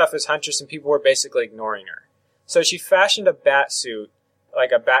do stuff as Huntress, and people were basically ignoring her. So she fashioned a bat suit,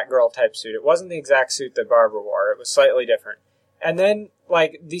 like a Batgirl type suit. It wasn't the exact suit that Barbara wore. It was slightly different. And then,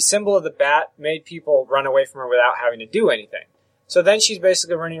 like, the symbol of the bat made people run away from her without having to do anything. So then she's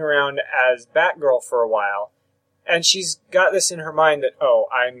basically running around as Batgirl for a while. And she's got this in her mind that, oh,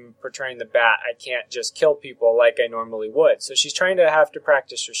 I'm portraying the bat. I can't just kill people like I normally would. So she's trying to have to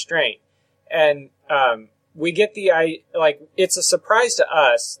practice restraint. And we get it's a surprise to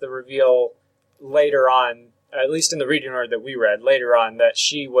us, the reveal later on, at least in the reading order that we read, later on, that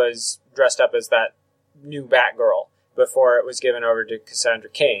she was dressed up as that new Batgirl before it was given over to Cassandra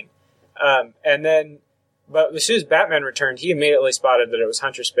Cain. But as soon as Batman returned, he immediately spotted that it was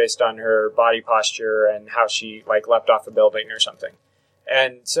Huntress based on her body posture and how she, like, leapt off a building or something.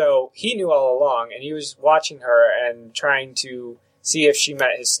 And so he knew all along, and he was watching her and trying to see if she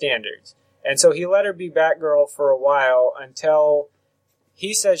met his standards. And so he let her be Batgirl for a while until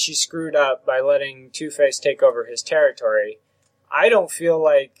he said she screwed up by letting Two-Face take over his territory. I don't feel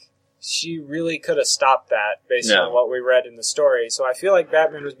like she really could have stopped that based on what we read in the story. So I feel like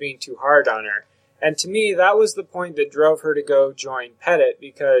Batman was being too hard on her. And to me, that was the point that drove her to go join Pettit,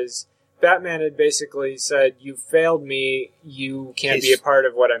 because Batman had basically said, you failed me, you can't be a part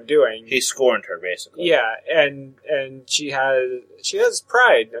of what I'm doing. He scorned her, basically. Yeah, and she has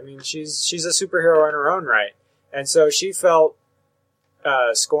pride. I mean, she's a superhero in her own right. And so she felt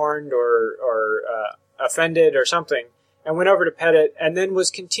scorned or offended or something, and went over to Pettit, and then was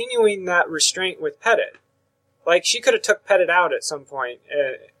continuing that restraint with Pettit. Like, she could have took Pettit out at some point,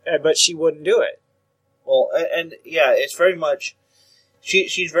 but she wouldn't do it. Well, and yeah, it's very much,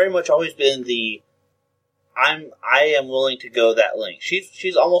 she's very much always been I am willing to go that length.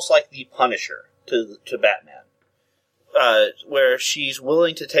 She's almost like the Punisher to Batman, where she's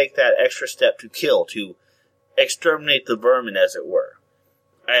willing to take that extra step to kill, to exterminate the vermin, as it were.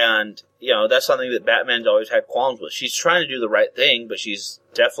 And, you know, that's something that Batman's always had qualms with. She's trying to do the right thing, but she's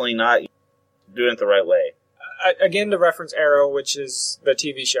definitely not doing it the right way. Again, to reference Arrow, which is the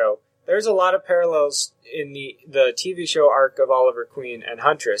TV show, there's a lot of parallels in the TV show arc of Oliver Queen and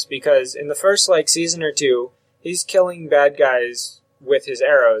Huntress, because in the first, season or two, he's killing bad guys with his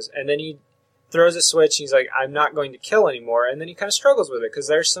arrows, and then he throws a switch, and he's like, I'm not going to kill anymore, and then he kind of struggles with it, because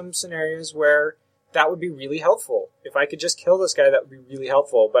there's some scenarios where that would be really helpful. If I could just kill this guy, that would be really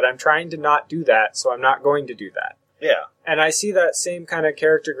helpful, but I'm trying to not do that, so I'm not going to do that. Yeah. And I see that same kind of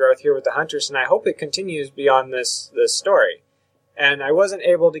character growth here with the Huntress, and I hope it continues beyond this story. And I wasn't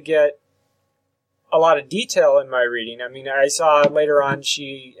able to get a lot of detail in my reading. I mean, I saw later on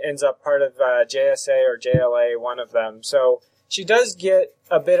she ends up part of JSA or JLA, one of them. So she does get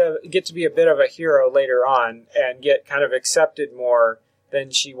to be a bit of a hero later on and get kind of accepted more than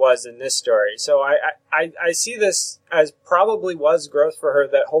she was in this story. So I see this as probably was growth for her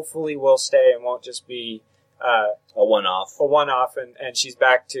that hopefully will stay and won't just be a one-off. A one-off, and she's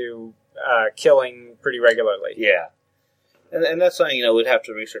back to killing pretty regularly. Yeah. And that's something, we'd have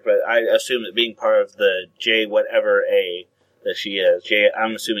to research, but I assume that being part of the J whatever A that she is,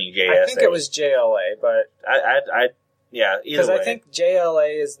 I'm assuming JSA. I think it was JLA, but yeah, either way. Because I think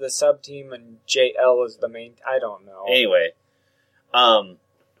JLA is the sub-team and JL is the main, I don't know. Anyway,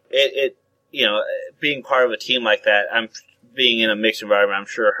 being part of a team like that, being in a mixed environment, I'm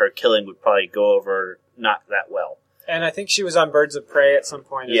sure her killing would probably go over not that well. And I think she was on Birds of Prey at some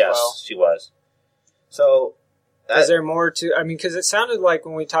point as well. Yes, she was. So, is there more to... I mean, because it sounded like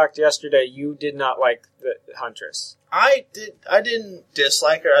when we talked yesterday, you did not like the Huntress. I didn't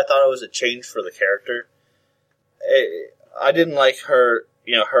dislike her. I thought it was a change for the character. I didn't like her,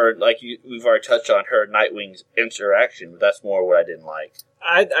 her, we've already touched on, her Nightwing's interaction, but that's more what I didn't like.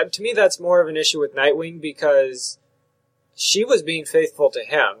 To me, that's more of an issue with Nightwing, because she was being faithful to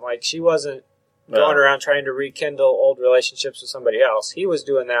him. Like, she wasn't going around trying to rekindle old relationships with somebody else. He was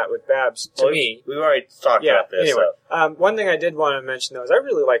doing that with Babs, to me. We've already talked about this. Anyway, so. One thing I did want to mention, though, is I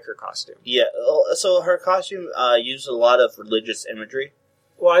really like her costume. Yeah, so her costume used a lot of religious imagery.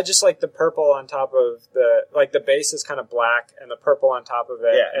 Well, I just like the purple on top of the base is kind of black, and the purple on top of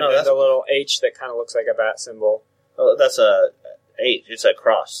it, and then the little H that kind of looks like a bat symbol. Oh, that's a H. It's a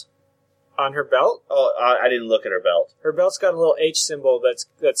cross. On her belt? Oh, I didn't look at her belt. Her belt's got a little H symbol that's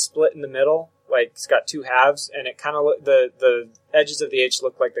split in the middle. Like, it's got two halves, and it kind of the edges of the H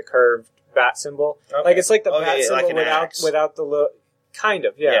look like the curved bat symbol. Okay. Like it's like the Oh, bat yeah, symbol like an axe. without the little. Kind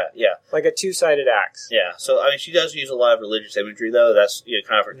of, yeah. Yeah. Like a two-sided axe. Yeah. So I mean, she does use a lot of religious imagery, though. That's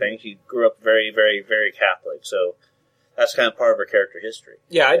kind of her thing. She grew up very, very, very Catholic, so that's kind of part of her character history.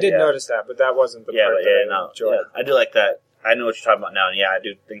 Yeah, I did notice that, but that wasn't the part that I enjoyed. Yeah, I do like that. I know what you're talking about now, and yeah, I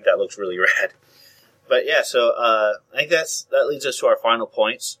do think that looks really rad. But yeah, so I think that leads us to our final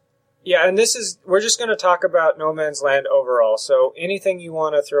points. Yeah, and we're just going to talk about No Man's Land overall. So anything you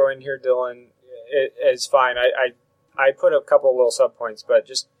want to throw in here, Dylan, is fine. I put a couple little subpoints, but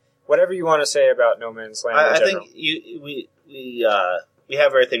just whatever you want to say about No Man's Land. I think we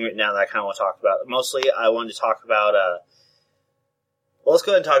have everything written down that I kind of want to talk about. Mostly, I wanted to talk about. Well, let's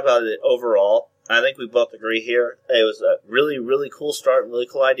go ahead and talk about it overall. I think we both agree here. It was a really, really cool start, really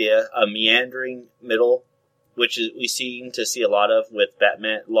cool idea. A meandering middle, which we seem to see a lot of with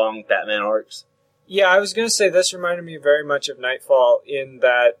long Batman arcs. Yeah, I was going to say this reminded me very much of Nightfall in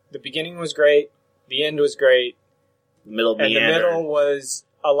that the beginning was great, the end was great, the middle was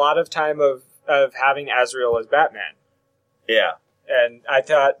a lot of time of having Azrael as Batman. Yeah. And I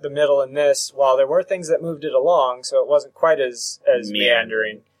thought the middle in this, while there were things that moved it along, so it wasn't quite as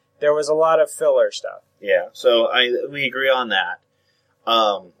meandering, there was a lot of filler stuff. Yeah, so we agree on that.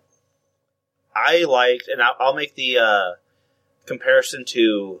 I liked, and I'll make the comparison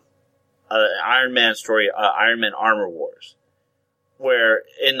to Iron Man story, Iron Man Armor Wars, where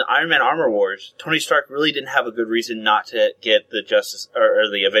in Iron Man Armor Wars, Tony Stark really didn't have a good reason not to get the Justice or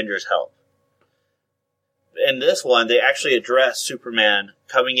the Avengers' help. In this one, they actually address Superman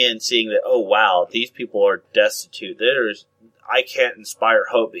coming in, seeing that, oh wow, these people are destitute. I can't inspire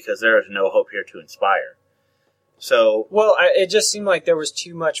hope because there is no hope here to inspire. So, well, it just seemed like there was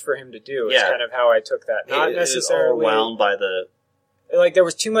too much for him to do. Is kind of how I took that. Not necessarily overwhelmed by the. Like there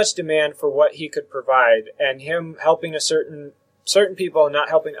was too much demand for what he could provide, and him helping a certain people and not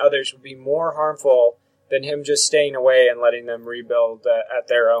helping others would be more harmful than him just staying away and letting them rebuild at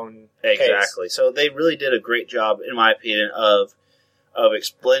their own pace. Exactly. So they really did a great job, in my opinion, of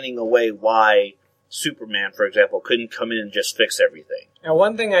explaining away why Superman, for example, couldn't come in and just fix everything. Now,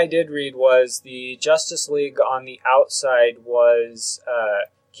 one thing I did read was the Justice League on the outside was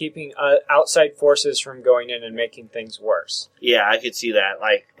keeping outside forces from going in and making things worse. Yeah, I could see that.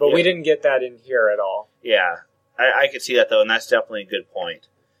 But we didn't get that in here at all. Yeah, I could see that, though, and that's definitely a good point.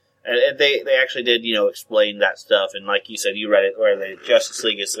 And they actually did, explain that stuff. And like you said, you read it where the Justice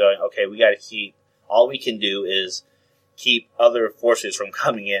League is going, okay, we got to all we can do is keep other forces from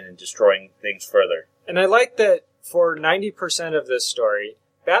coming in and destroying things further. And I like that for 90% of this story,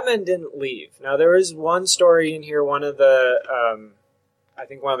 Batman didn't leave. Now, there is one story in here, one of the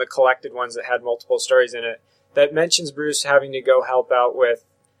collected ones that had multiple stories in it, that mentions Bruce having to go help out with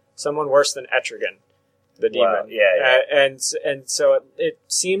someone worse than Etrigan, the demon. Wow. Yeah. And so it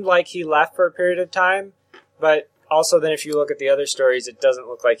seemed like he left for a period of time, but also then if you look at the other stories, it doesn't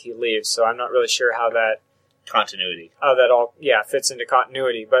look like he leaves, so I'm not really sure how that continuity. How that all fits into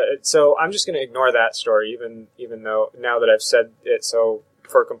continuity. But so I'm just going to ignore that story, even though now that I've said it so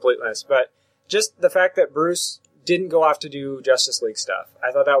for completeness. But just the fact that Bruce didn't go off to do Justice League stuff,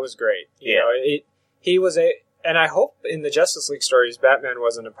 I thought that was great. He was and I hope in the Justice League stories Batman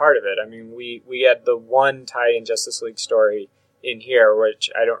wasn't a part of it. I mean, we had the one tie-in Justice League story in here, which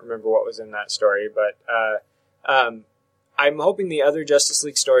I don't remember what was in that story, but I'm hoping the other Justice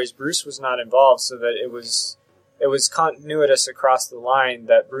League stories Bruce was not involved, so that it was continuous across the line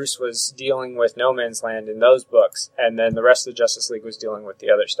that Bruce was dealing with No Man's Land in those books, and then the rest of the Justice League was dealing with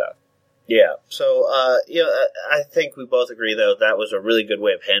the other stuff. Yeah, so I think we both agree though that was a really good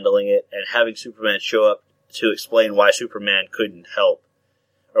way of handling it, and having Superman show up to explain why Superman couldn't help,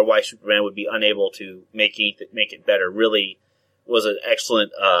 or why Superman would be unable to make it better, really was an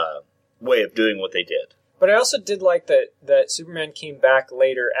excellent way of doing what they did. But I also did like that Superman came back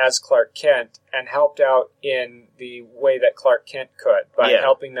later as Clark Kent and helped out in the way that Clark Kent could by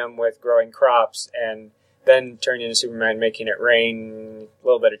helping them with growing crops and then turning into Superman, making it rain, a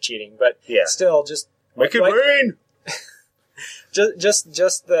little bit of cheating. But still, just... Make it rain!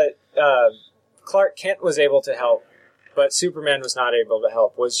 just that Clark Kent was able to help, but Superman was not able to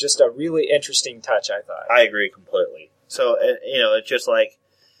help, was just a really interesting touch, I thought. I agree completely. So, it's just like...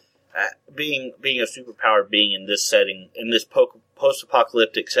 being a superpowered being in this setting, in this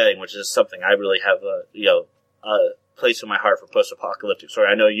post-apocalyptic setting, which is something I really have a place in my heart for post-apocalyptic story.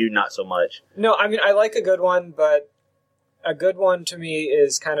 I know you not so much. No, I mean, I like a good one, but a good one to me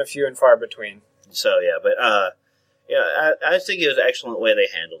is kind of few and far between. So, I think it was an excellent way they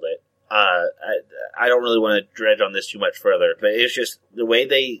handled it. I don't really want to dredge on this too much further, but it's just the way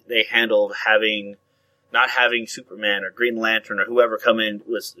they handled having not having Superman or Green Lantern or whoever come in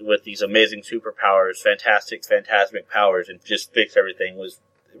with these amazing superpowers, phantasmic powers, and just fix everything was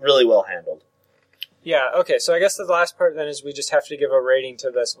really well handled. Yeah, okay, so I guess the last part then is we just have to give a rating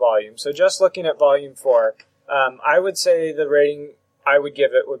to this volume. So just looking at volume 4, I would say the rating I would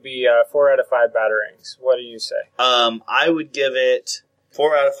give it would be 4 out of 5 batarangs. What do you say? I would give it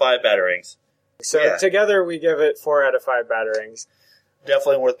 4 out of 5 batarangs. So together we give it 4 out of 5 batarangs.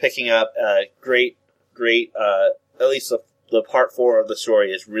 Definitely worth picking up. Great, at least the part 4 of the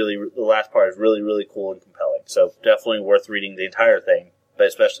story is the last part is really, really cool and compelling. So definitely worth reading the entire thing, but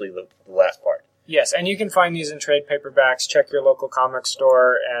especially the last part. Yes, and you can find these in trade paperbacks. Check your local comic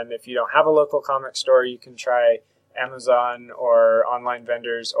store, and if you don't have a local comic store, you can try Amazon or online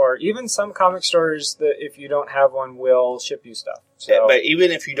vendors, or even some comic stores that if you don't have one will ship you stuff. So, yeah, but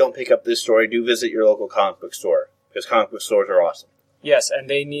even if you don't pick up this story, do visit your local comic book store, because comic book stores are awesome. Yes, and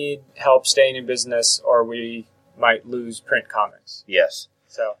they need help staying in business, or we might lose print comics. Yes.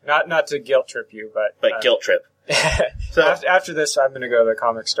 So, not to guilt trip you, but guilt trip. So after this, I'm going to go to the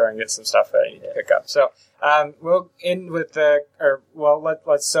comic store and get some stuff that I need to pick up. So we'll end with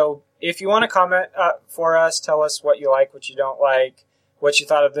So if you want to comment for us, tell us what you like, what you don't like, what you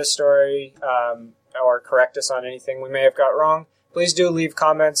thought of this story, or correct us on anything we may have got wrong. Please do leave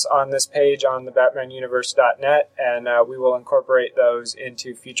comments on this page on the BatmanUniverse.net, and we will incorporate those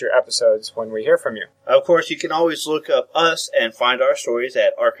into future episodes when we hear from you. Of course, you can always look up us and find our stories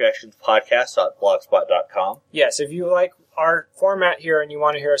at arcreactionspodcast.blogspot.com. Yes, if you like our format here and you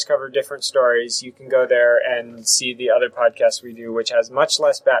want to hear us cover different stories, you can go there and see the other podcasts we do, which has much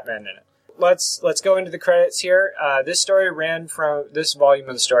less Batman in it. Let's go into the credits here. This volume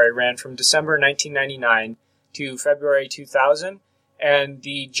of the story ran from December 1999 to February 2000, and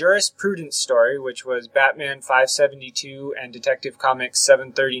the Jurisprudence story, which was Batman 572 and Detective Comics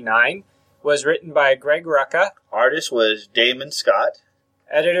 739, was written by Greg Rucka. Artist was Damon Scott.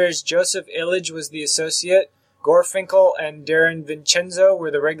 Editors Joseph Illidge was the associate. Gorfinkel and Darren Vincenzo were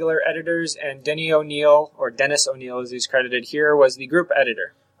the regular editors, and Dennis O'Neil as he's credited here, was the group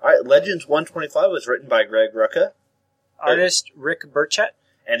editor. All right, Legends 125 was written by Greg Rucka. Artist Rick Burchett.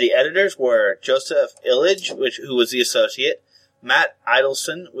 And the editors were Joseph Illidge, who was the associate, Matt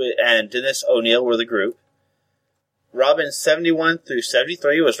Idelson and Dennis O'Neil were the group. Robin 71 through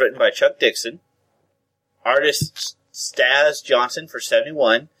 73 was written by Chuck Dixon. Artist Staz Johnson for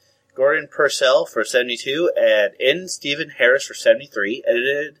 71. Gordon Purcell for 72. And N. Stephen Harris for 73.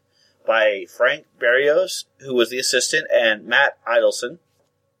 Edited by Frank Berrios, who was the assistant, and Matt Idelson.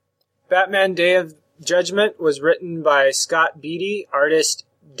 Batman Day of Judgment was written by Scott Beatty, artist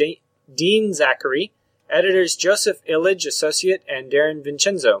Dean Zachary, editors Joseph Illidge, associate, and Darren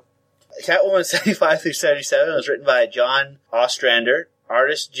Vincenzo. Catwoman 75 through 77 was written by John Ostrander,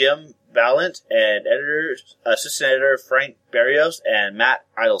 artist Jim Ballant, and assistant editor Frank Berrios and Matt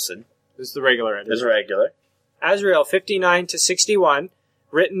Idelson. This is the regular editor. This is regular. Azrael 59 to 61,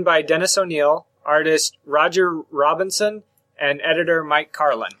 written by Dennis O'Neil, artist Roger Robinson, and editor Mike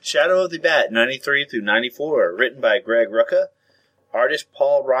Carlin. Shadow of the Bat 93 through 94, written by Greg Rucka. Artist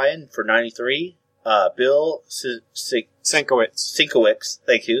Paul Ryan for 93. Bill Sienkiewicz,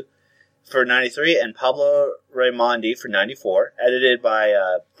 thank you, for 93. And Pablo Raimondi for 94. Edited by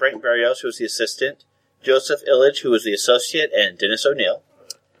Frank Berrios, who was the assistant. Joseph Illidge, who was the associate. And Dennis O'Neil.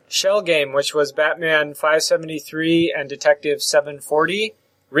 Shell Game, which was Batman 573 and Detective 740.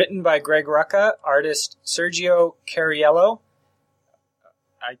 Written by Greg Rucka. Artist Sergio Cariello.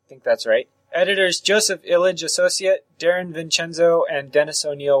 I think that's right. Editors Joseph Illidge, associate, Darren Vincenzo, and Dennis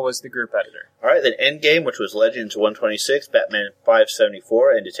O'Neil was the group editor. All right, then Endgame, which was Legends 126, Batman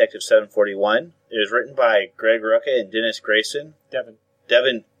 574, and Detective 741. It was written by Greg Rucka and Dennis Grayson.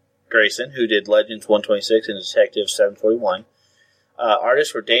 Devin Grayson, who did Legends 126 and Detective 741.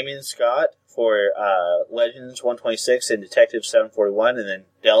 Artists were Damian Scott for Legends 126 and Detective 741, and then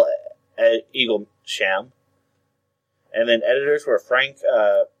Del Eaglesham. And then editors were Frank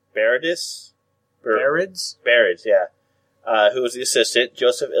Barrids, yeah. Who was the assistant,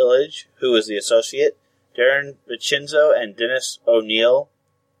 Joseph Illidge, who was the associate, Darren Vincenzo and Dennis O'Neil,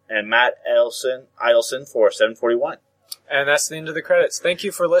 and Matt Idelson for 741. And that's the end of the credits. Thank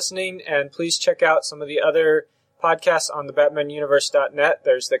you for listening, and please check out some of the other podcasts on the BatmanUniverse.net.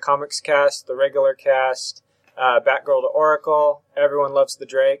 There's the Comics Cast, the Regular Cast, Batgirl to Oracle, Everyone Loves the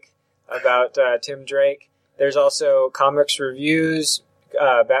Drake, about Tim Drake. There's also comics reviews,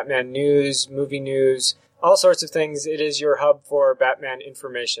 Batman news, movie news, all sorts of things. It is your hub for Batman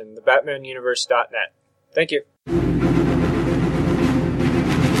information, the BatmanUniverse.net. Thank you.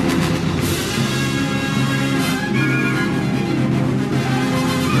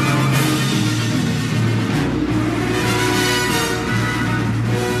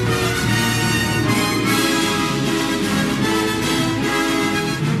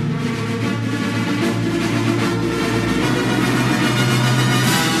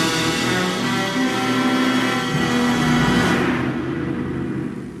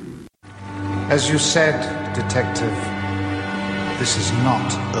 As you said, Detective, this is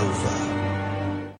not over.